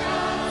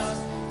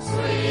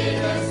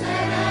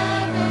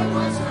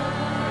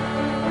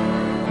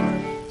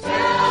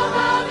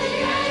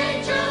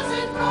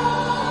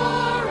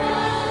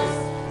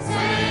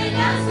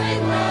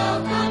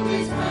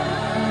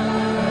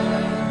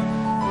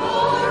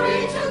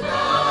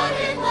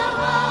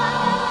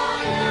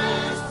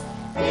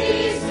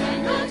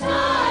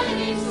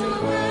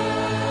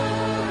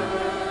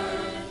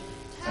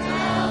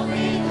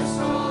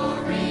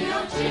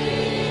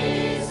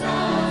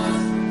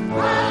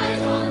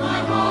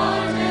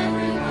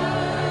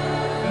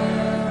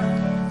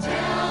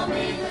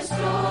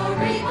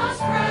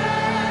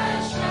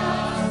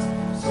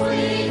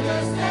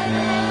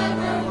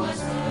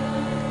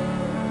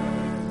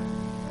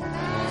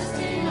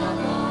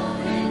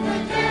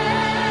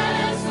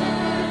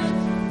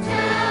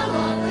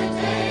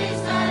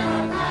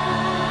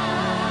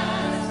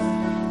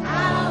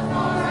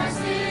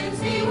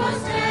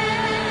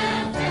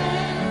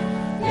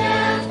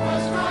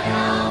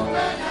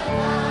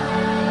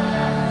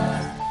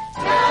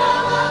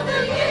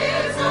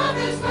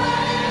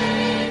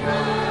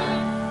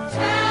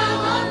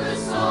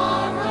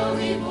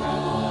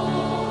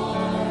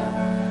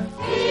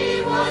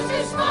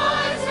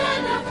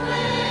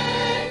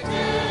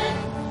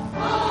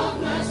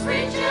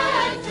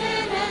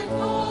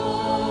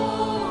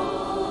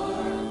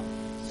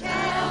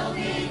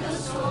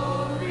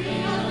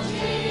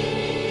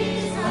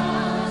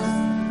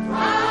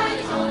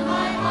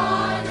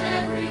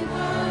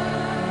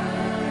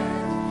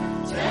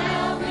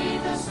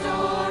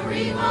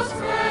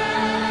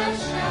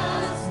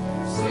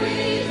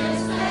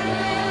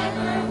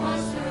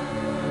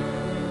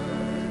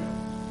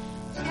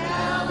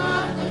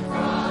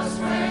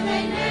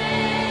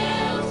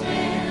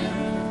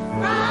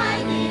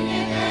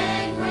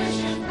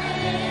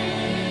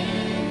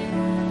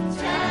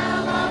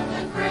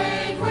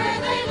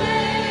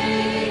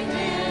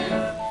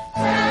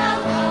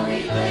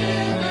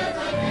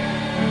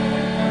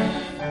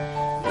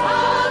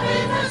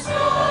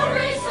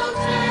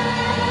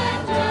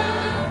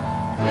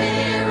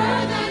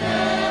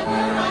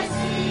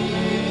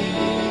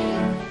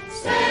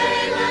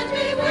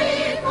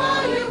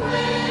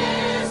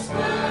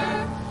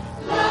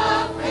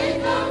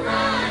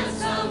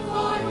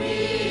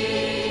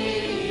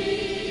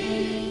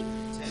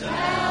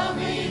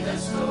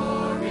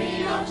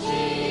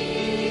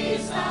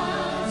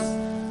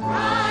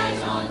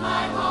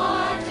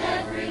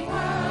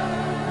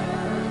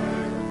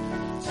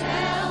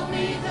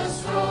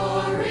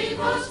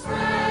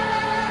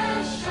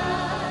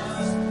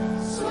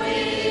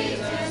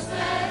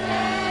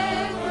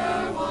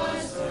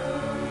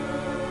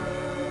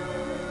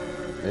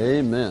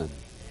 Amen.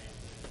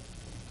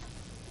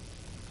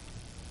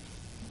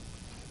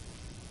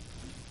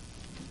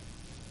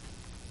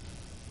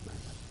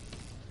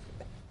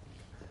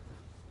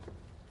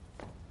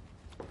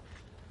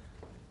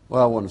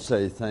 Well, I want to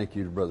say thank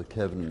you to Brother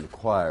Kevin and the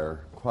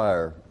choir.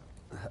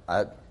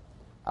 I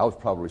was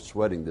probably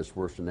sweating this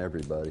worse than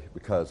everybody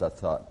because I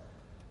thought,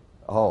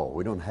 oh,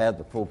 we don't have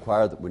the full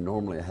choir that we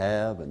normally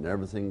have and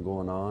everything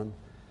going on.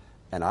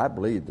 And I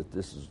believe that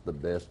this is the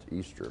best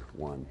Easter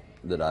one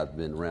that I've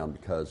been around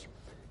because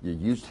you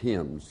used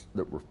hymns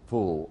that were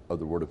full of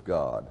the Word of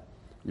God.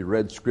 You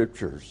read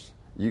scriptures.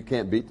 You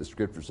can't beat the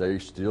scriptures. They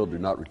still do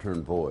not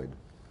return void.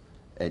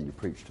 And you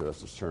preached to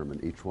us a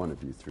sermon, each one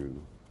of you, through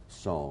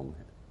song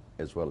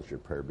as well as your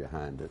prayer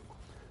behind it.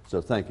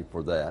 So thank you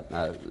for that.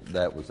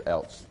 That was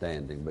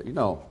outstanding. But, you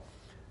know,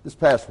 this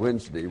past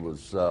Wednesday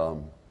was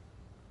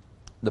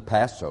the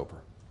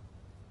Passover.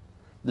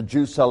 The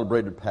Jews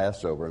celebrated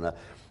Passover. And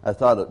I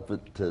thought of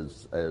it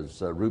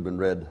as Reuben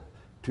read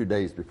 2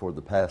 days before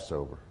the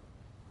Passover.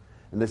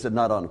 And they said,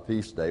 not on a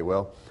feast day.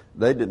 Well,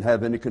 they didn't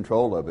have any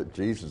control of it.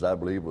 Jesus, I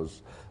believe,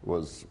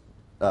 was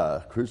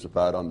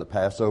crucified on the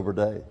Passover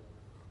day.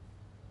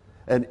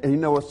 And you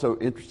know what's so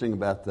interesting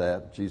about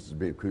that? Jesus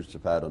being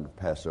crucified on the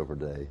Passover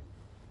day.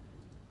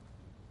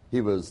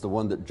 He was the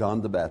one that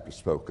John the Baptist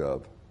spoke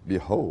of.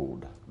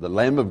 Behold, the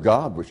Lamb of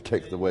God which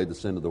taketh away the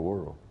sin of the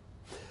world.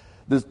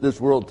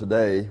 This world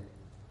today,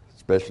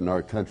 especially in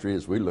our country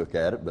as we look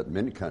at it, but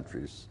many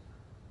countries,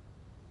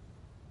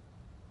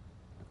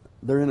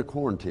 they're in a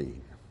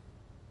quarantine.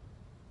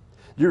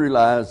 Do you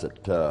realize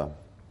that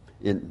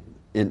in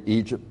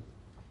Egypt,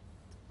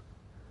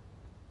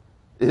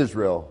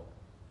 Israel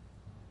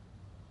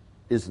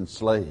is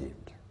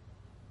enslaved?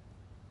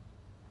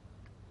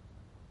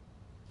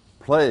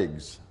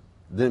 Plagues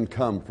then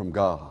come from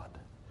God.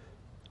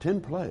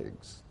 10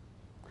 plagues.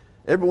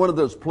 Every one of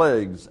those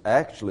plagues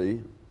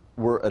actually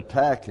were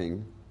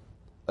attacking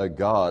a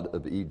god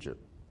of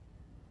Egypt.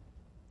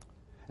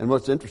 And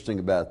what's interesting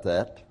about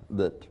that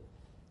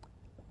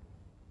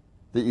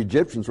the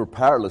Egyptians were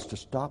powerless to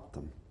stop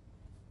them.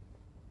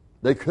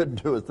 They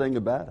couldn't do a thing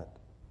about it.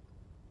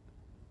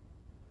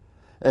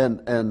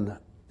 And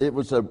it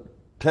was a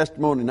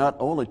testimony not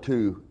only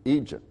to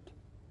Egypt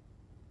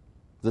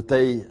that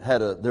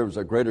there was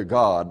a greater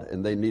God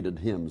and they needed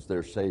him as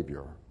their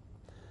Savior,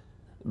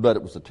 but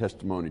it was a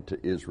testimony to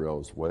Israel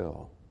as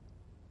well.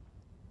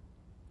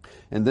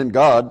 And then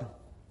God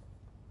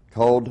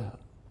called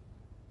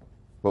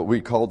what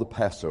we call the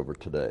Passover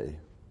today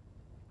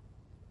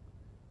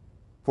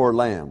for a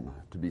lamb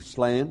to be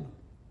slain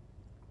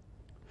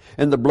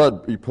and the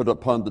blood be put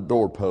upon the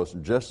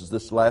doorpost, just as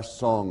this last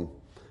song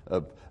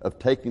of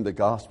taking the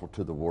gospel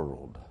to the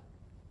world.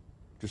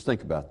 Just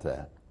think about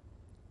that.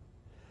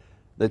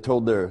 They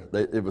told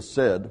it was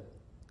said,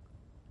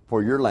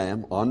 for your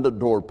lamb on the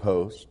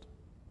doorpost,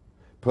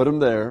 put him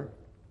there,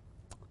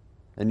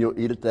 and you'll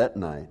eat it that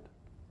night,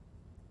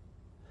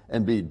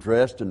 and be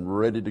dressed and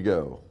ready to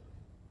go.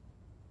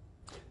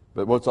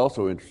 But what's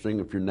also interesting,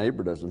 if your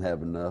neighbor doesn't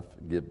have enough,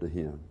 give to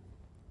him.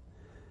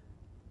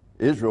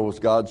 Israel was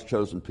God's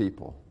chosen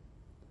people,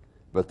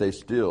 but they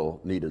still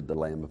needed the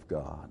Lamb of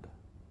God.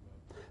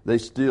 They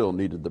still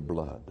needed the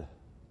blood.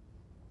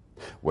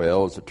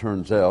 Well, as it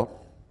turns out,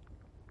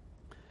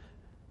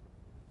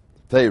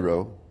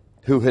 Pharaoh,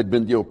 who had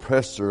been the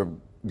oppressor of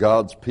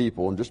God's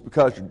people, and just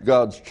because you're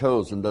God's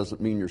chosen doesn't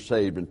mean you're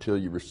saved until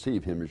you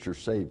receive him as your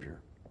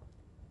Savior.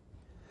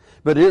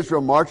 But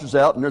Israel marches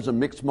out, and there's a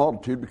mixed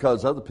multitude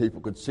because other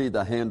people could see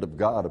the hand of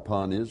God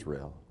upon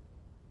Israel.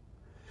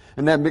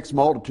 And that mixed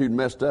multitude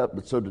messed up,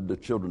 but so did the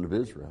children of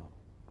Israel.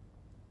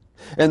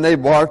 And they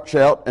march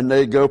out, and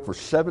they go for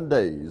 7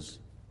 days,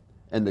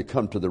 and they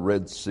come to the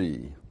Red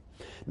Sea.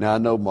 Now, I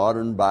know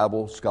modern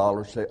Bible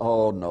scholars say,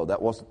 oh, no,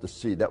 that wasn't the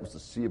sea. That was the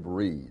Sea of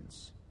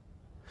Reeds.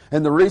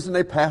 And the reason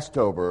they passed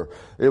over,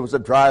 it was a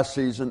dry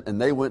season,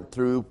 and they went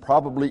through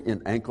probably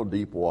in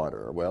ankle-deep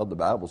water. Well, the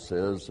Bible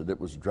says that it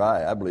was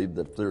dry. I believe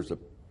that if there's an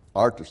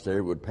artist there,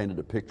 it would paint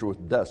a picture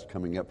with dust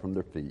coming up from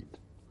their feet.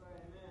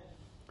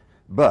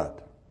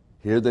 But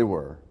here they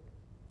were.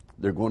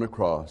 They're going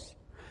across.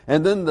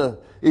 And then the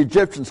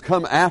Egyptians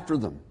come after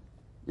them.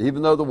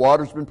 Even though the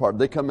water's been parted,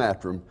 they come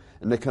after them,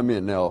 and they come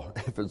in. Now,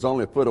 if it's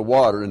only a foot of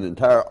water, an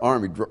entire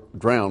army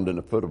drowned in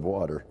a foot of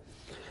water.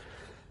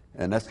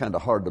 And that's kind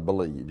of hard to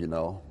believe, you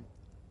know.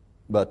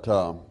 But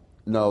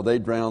no, they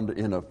drowned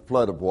in a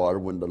flood of water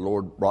when the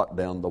Lord brought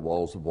down the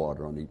walls of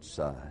water on each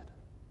side.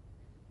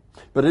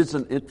 But it's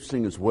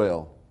interesting as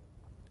well.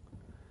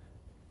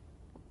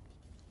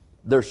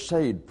 They're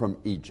saved from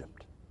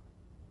Egypt.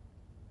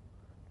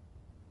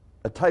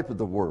 A type of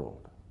the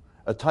world.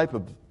 A type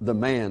of the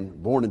man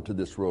born into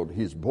this world.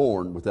 He's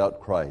born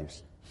without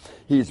Christ.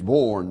 He's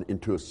born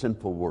into a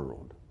sinful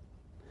world.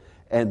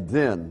 And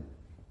then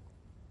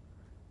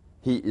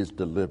he is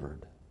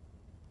delivered.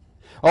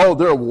 Oh,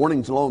 there are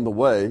warnings along the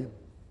way.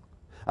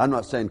 I'm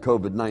not saying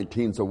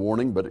COVID-19 is a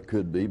warning, but it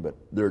could be. But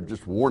there are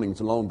just warnings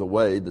along the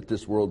way that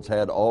this world's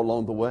had all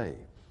along the way.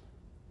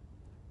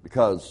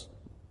 Because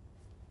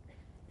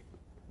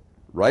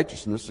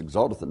Righteousness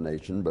exalteth a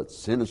nation, but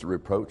sin is a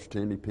reproach to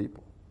any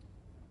people.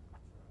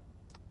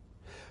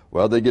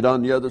 Well, they get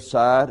on the other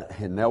side,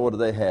 and now what do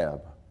they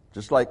have?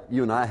 Just like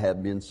you and I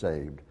have been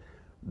saved.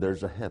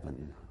 There's a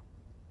heaven.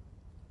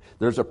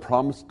 There's a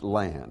promised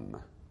land.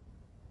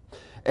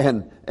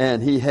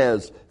 And he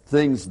has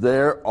things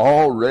there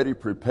already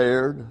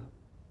prepared.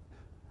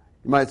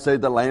 You might say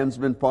the land's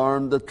been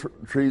farmed, the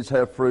trees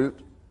have fruit.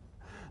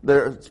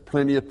 There's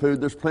plenty of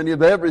food. There's plenty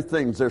of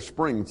everything. There's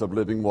springs of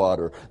living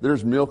water.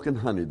 There's milk and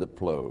honey that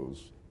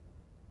flows.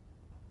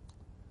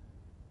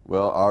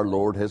 Well, our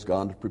Lord has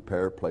gone to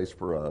prepare a place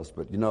for us.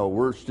 But,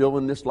 we're still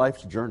in this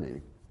life's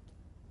journey.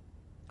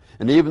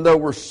 And even though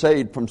we're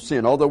saved from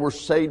sin, although we're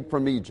saved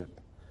from Egypt,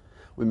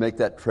 we make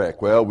that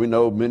trek. Well, we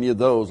know many of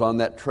those on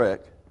that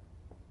trek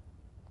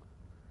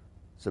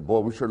said, boy,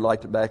 we sure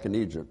liked it back in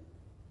Egypt.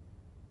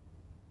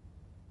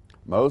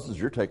 Moses,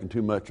 you're taking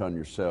too much on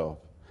yourself.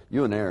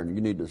 You and Aaron,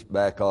 you need to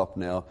back off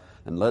now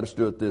and let us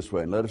do it this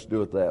way and let us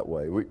do it that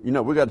way. We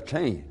got to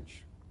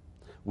change.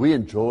 We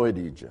enjoyed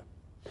Egypt.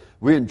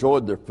 We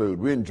enjoyed their food.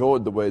 We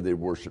enjoyed the way they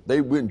worshiped.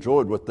 We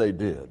enjoyed what they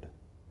did.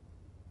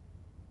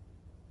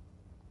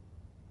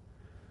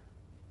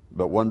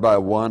 But one by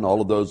one,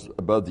 all of those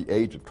above the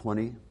age of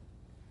 20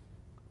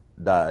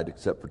 died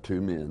except for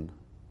two men,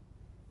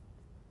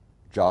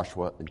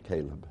 Joshua and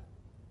Caleb,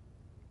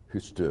 who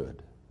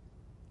stood.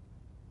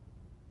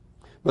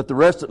 But the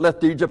rest that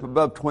left Egypt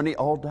above 20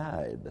 all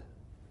died.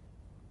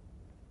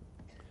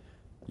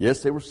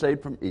 Yes, they were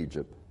saved from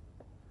Egypt,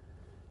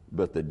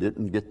 but they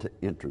didn't get to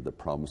enter the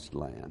promised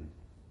land.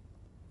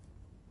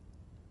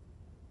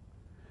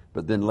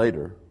 But then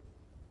later,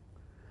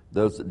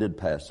 those that did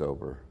pass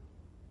over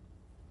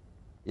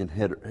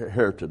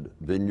inherited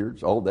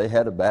vineyards. Oh, they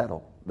had a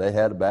battle.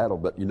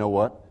 But you know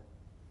what?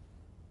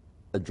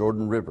 A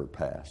Jordan River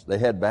passed. They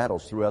had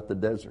battles throughout the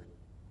desert.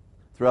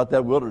 Throughout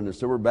that wilderness,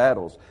 there were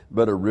battles,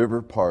 but a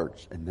river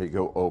parts, and they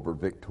go over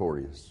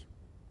victorious.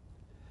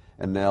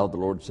 And now the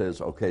Lord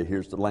says, okay,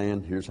 here's the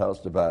land, here's how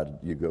it's divided.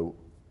 You go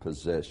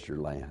possess your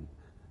land.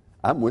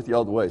 I'm with you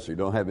all the way, so you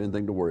don't have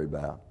anything to worry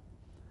about.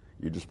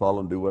 You just follow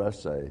and do what I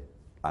say.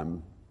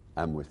 I'm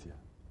with you.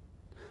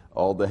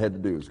 All they had to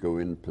do is go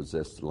in and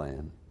possess the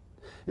land.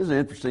 Isn't it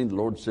interesting? The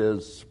Lord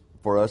says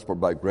for us, for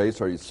by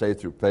grace are you saved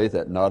through faith,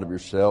 that not of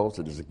yourselves.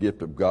 It is a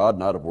gift of God,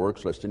 not of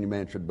works, lest any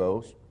man should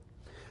boast.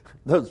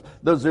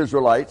 Those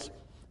Israelites,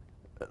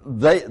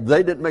 they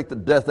didn't make the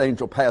death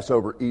angel pass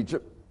over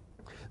Egypt.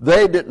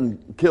 They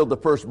didn't kill the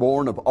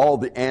firstborn of all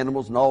the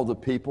animals and all the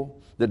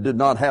people that did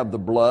not have the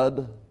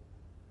blood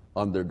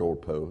on their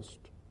doorpost.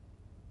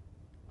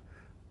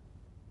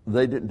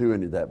 They didn't do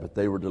any of that, but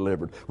they were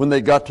delivered. When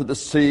they got to the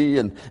sea,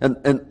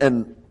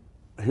 and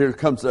here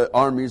comes the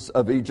armies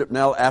of Egypt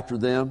now after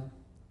them,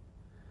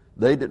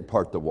 they didn't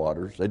part the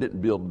waters. They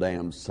didn't build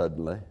dams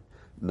suddenly.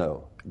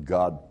 No,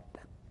 God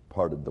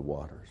parted the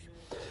waters.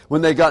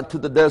 When they got to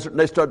the desert and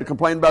they started to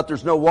complain about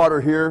there's no water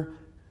here,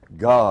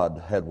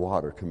 God had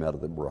water come out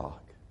of the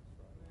rock.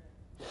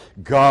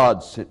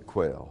 God sent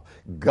quail.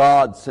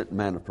 God sent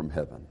manna from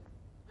heaven.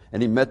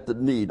 And he met the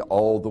need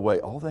all the way.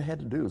 All they had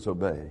to do was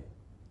obey.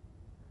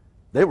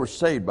 They were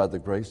saved by the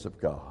grace of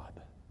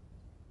God.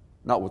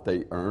 Not what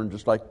they earned.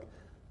 Just like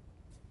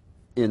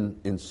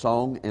in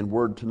song and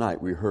word tonight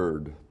we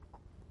heard,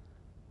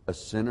 a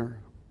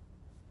sinner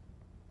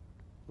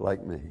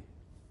like me,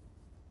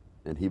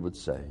 and he would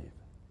save.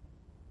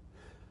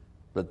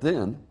 But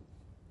then,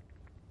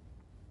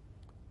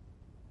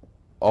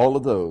 all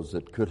of those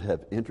that could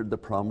have entered the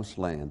promised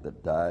land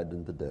that died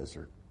in the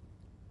desert,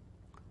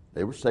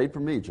 they were saved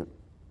from Egypt.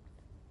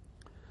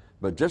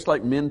 But just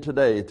like men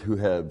today who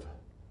have,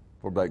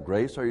 for by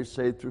grace are you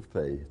saved through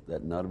faith,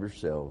 that not of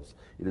yourselves.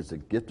 It is a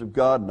gift of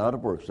God, not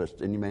of works,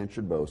 lest any man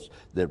should boast.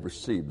 They've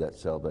received that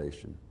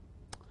salvation.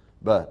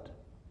 But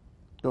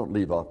don't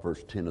leave off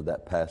verse 10 of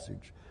that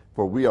passage.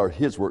 For we are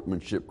his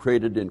workmanship,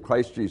 created in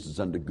Christ Jesus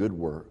unto good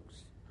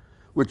works,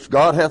 which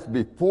God hath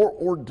before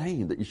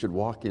ordained that you should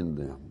walk in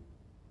them.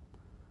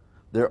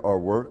 There are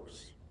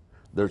works.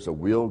 There's a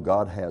will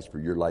God has for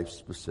your life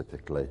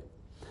specifically.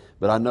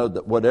 But I know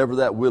that whatever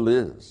that will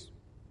is,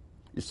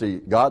 you see,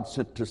 God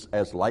sent us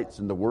as lights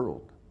in the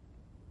world.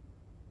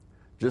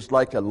 Just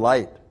like a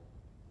light,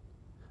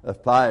 a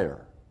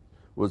fire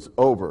was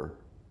over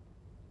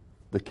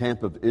the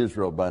camp of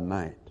Israel by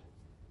night,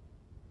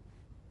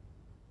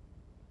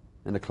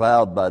 and a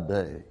cloud by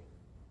day,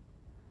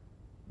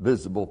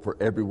 visible for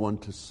everyone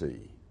to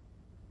see.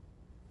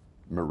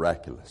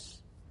 Miraculous.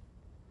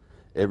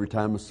 Every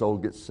time a soul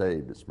gets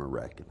saved, it's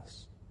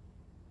miraculous.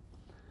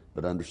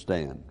 But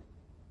understand,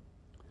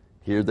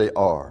 here they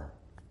are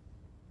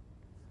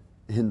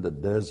in the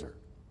desert,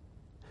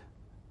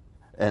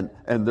 and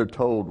they're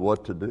told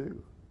what to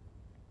do.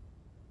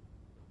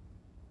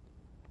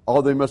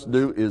 All they must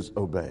do is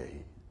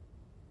obey.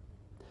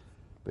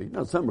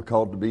 But some are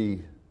called to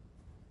be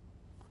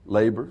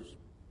laborers.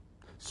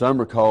 Some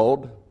are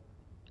called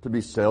to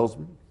be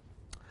salesmen.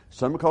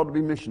 Some are called to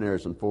be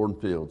missionaries in foreign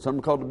fields. Some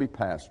are called to be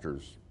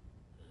pastors.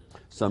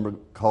 Some are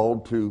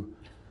called to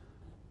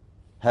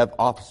have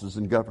offices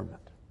in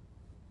government.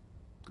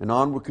 And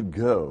on we could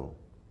go.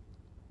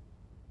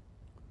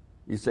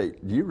 You say,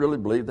 do you really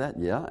believe that?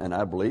 Yeah, and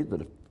I believe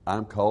that if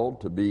I'm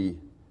called to be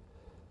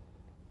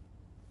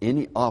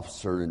any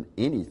officer in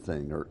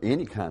anything or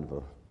any kind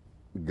of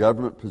a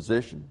government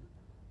position,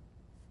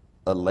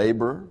 a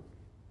laborer,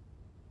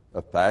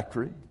 a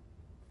factory,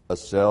 a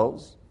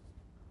sales,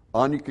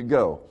 on you could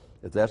go.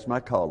 If that's my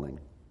calling,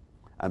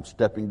 I'm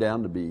stepping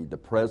down to be the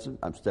president,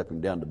 I'm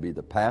stepping down to be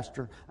the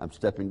pastor, I'm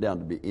stepping down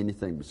to be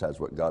anything besides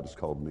what God has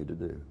called me to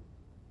do.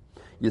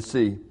 You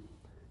see,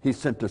 He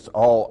sent us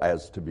all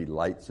as to be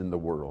lights in the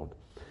world.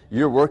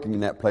 You're working in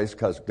that place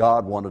because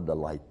God wanted a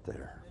light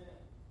there.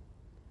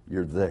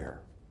 You're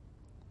there.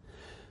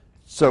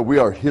 So we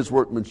are His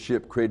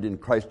workmanship, created in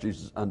Christ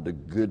Jesus unto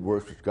good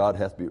works, which God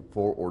hath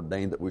before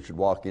ordained that we should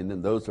walk in,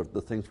 and those are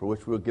the things for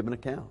which we'll give an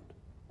account.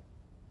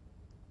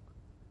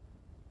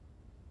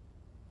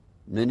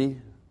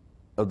 Many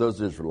of those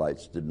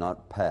Israelites did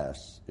not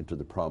pass into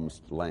the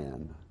promised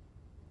land.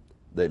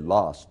 They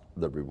lost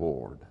the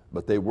reward,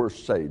 but they were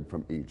saved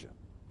from Egypt.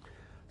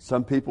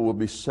 Some people will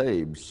be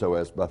saved so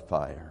as by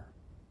fire.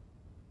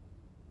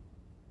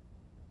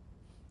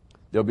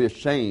 They'll be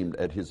ashamed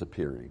at His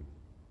appearing,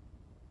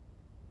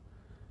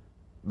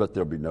 but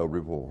there'll be no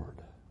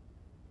reward.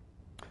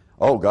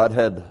 Oh, God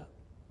had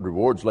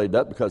rewards laid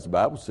up because the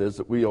Bible says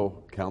that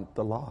we'll count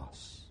the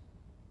loss,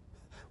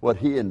 what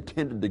He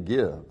intended to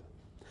give.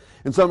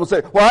 And some will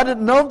say, well, I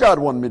didn't know God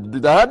wanted me to do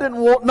that. I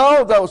didn't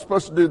know that I was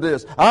supposed to do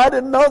this. I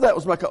didn't know that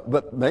was my call.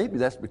 But maybe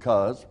that's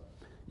because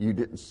you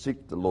didn't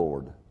seek the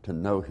Lord to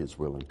know His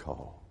will and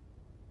call.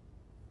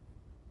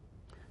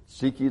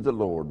 Seek ye the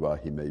Lord while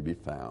He may be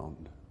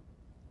found.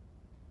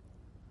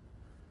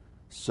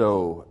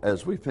 So,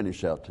 as we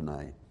finish out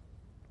tonight,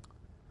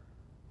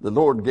 the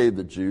Lord gave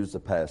the Jews the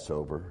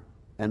Passover,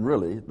 and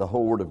really, the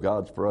whole Word of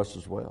God's for us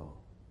as well.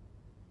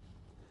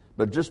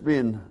 But just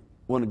being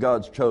one of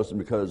God's chosen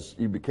because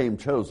you became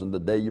chosen the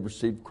day you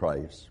received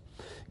Christ.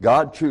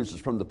 God chooses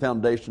from the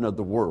foundation of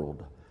the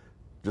world.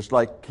 Just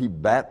like He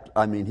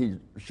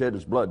shed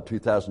His blood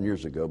 2,000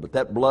 years ago, but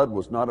that blood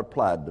was not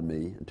applied to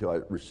me until I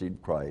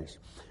received Christ.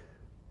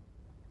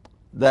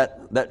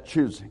 That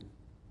choosing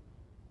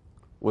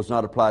was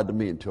not applied to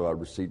me until I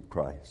received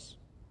Christ.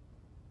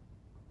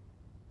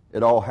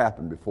 It all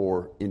happened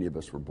before any of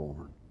us were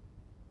born.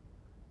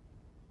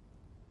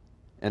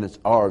 And it's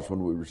ours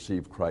when we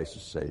receive Christ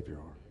as Savior.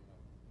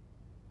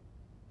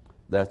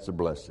 That's a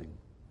blessing.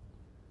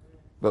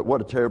 But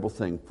what a terrible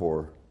thing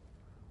for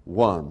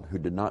one who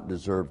did not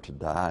deserve to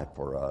die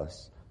for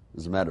us.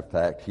 As a matter of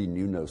fact, He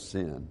knew no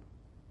sin,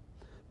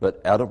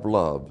 but out of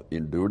love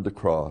endured the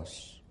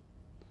cross,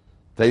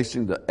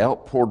 facing the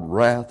outpoured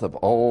wrath of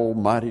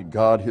Almighty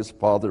God, His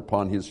Father,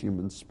 upon His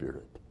human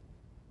spirit.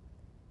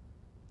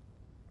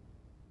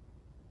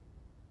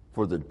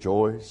 For the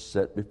joy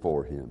set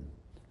before Him,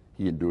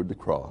 He endured the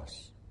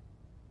cross,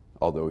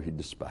 although He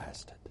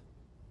despised it.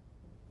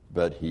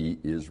 But He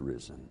is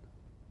risen.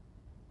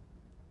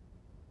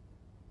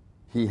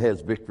 He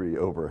has victory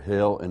over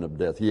hell and of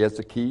death. He has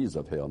the keys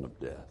of hell and of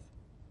death.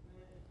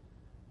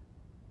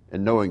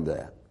 And knowing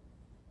that,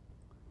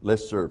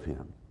 let's serve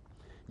Him.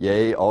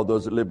 Yea, all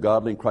those that live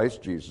godly in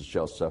Christ Jesus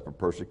shall suffer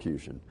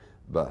persecution,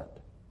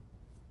 but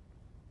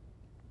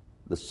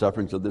the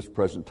sufferings of this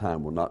present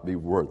time will not be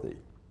worthy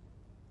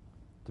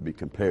to be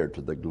compared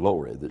to the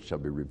glory that shall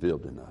be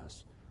revealed in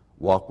us.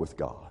 Walk with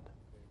God.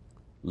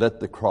 Let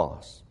the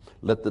cross,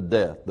 let the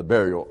death, the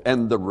burial,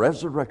 and the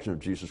resurrection of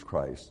Jesus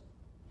Christ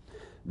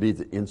be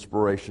the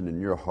inspiration in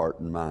your heart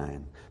and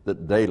mind,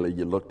 that daily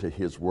you look to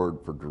His Word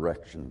for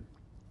direction,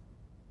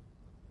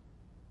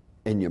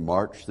 and you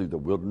march through the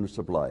wilderness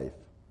of life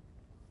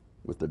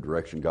with the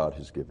direction God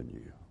has given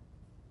you.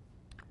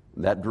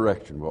 And that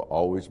direction will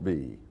always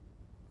be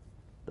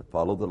to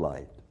follow the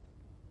light,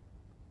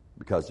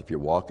 because if you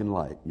walk in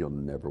light, you'll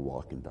never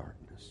walk in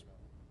darkness.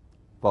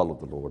 Follow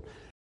the Lord.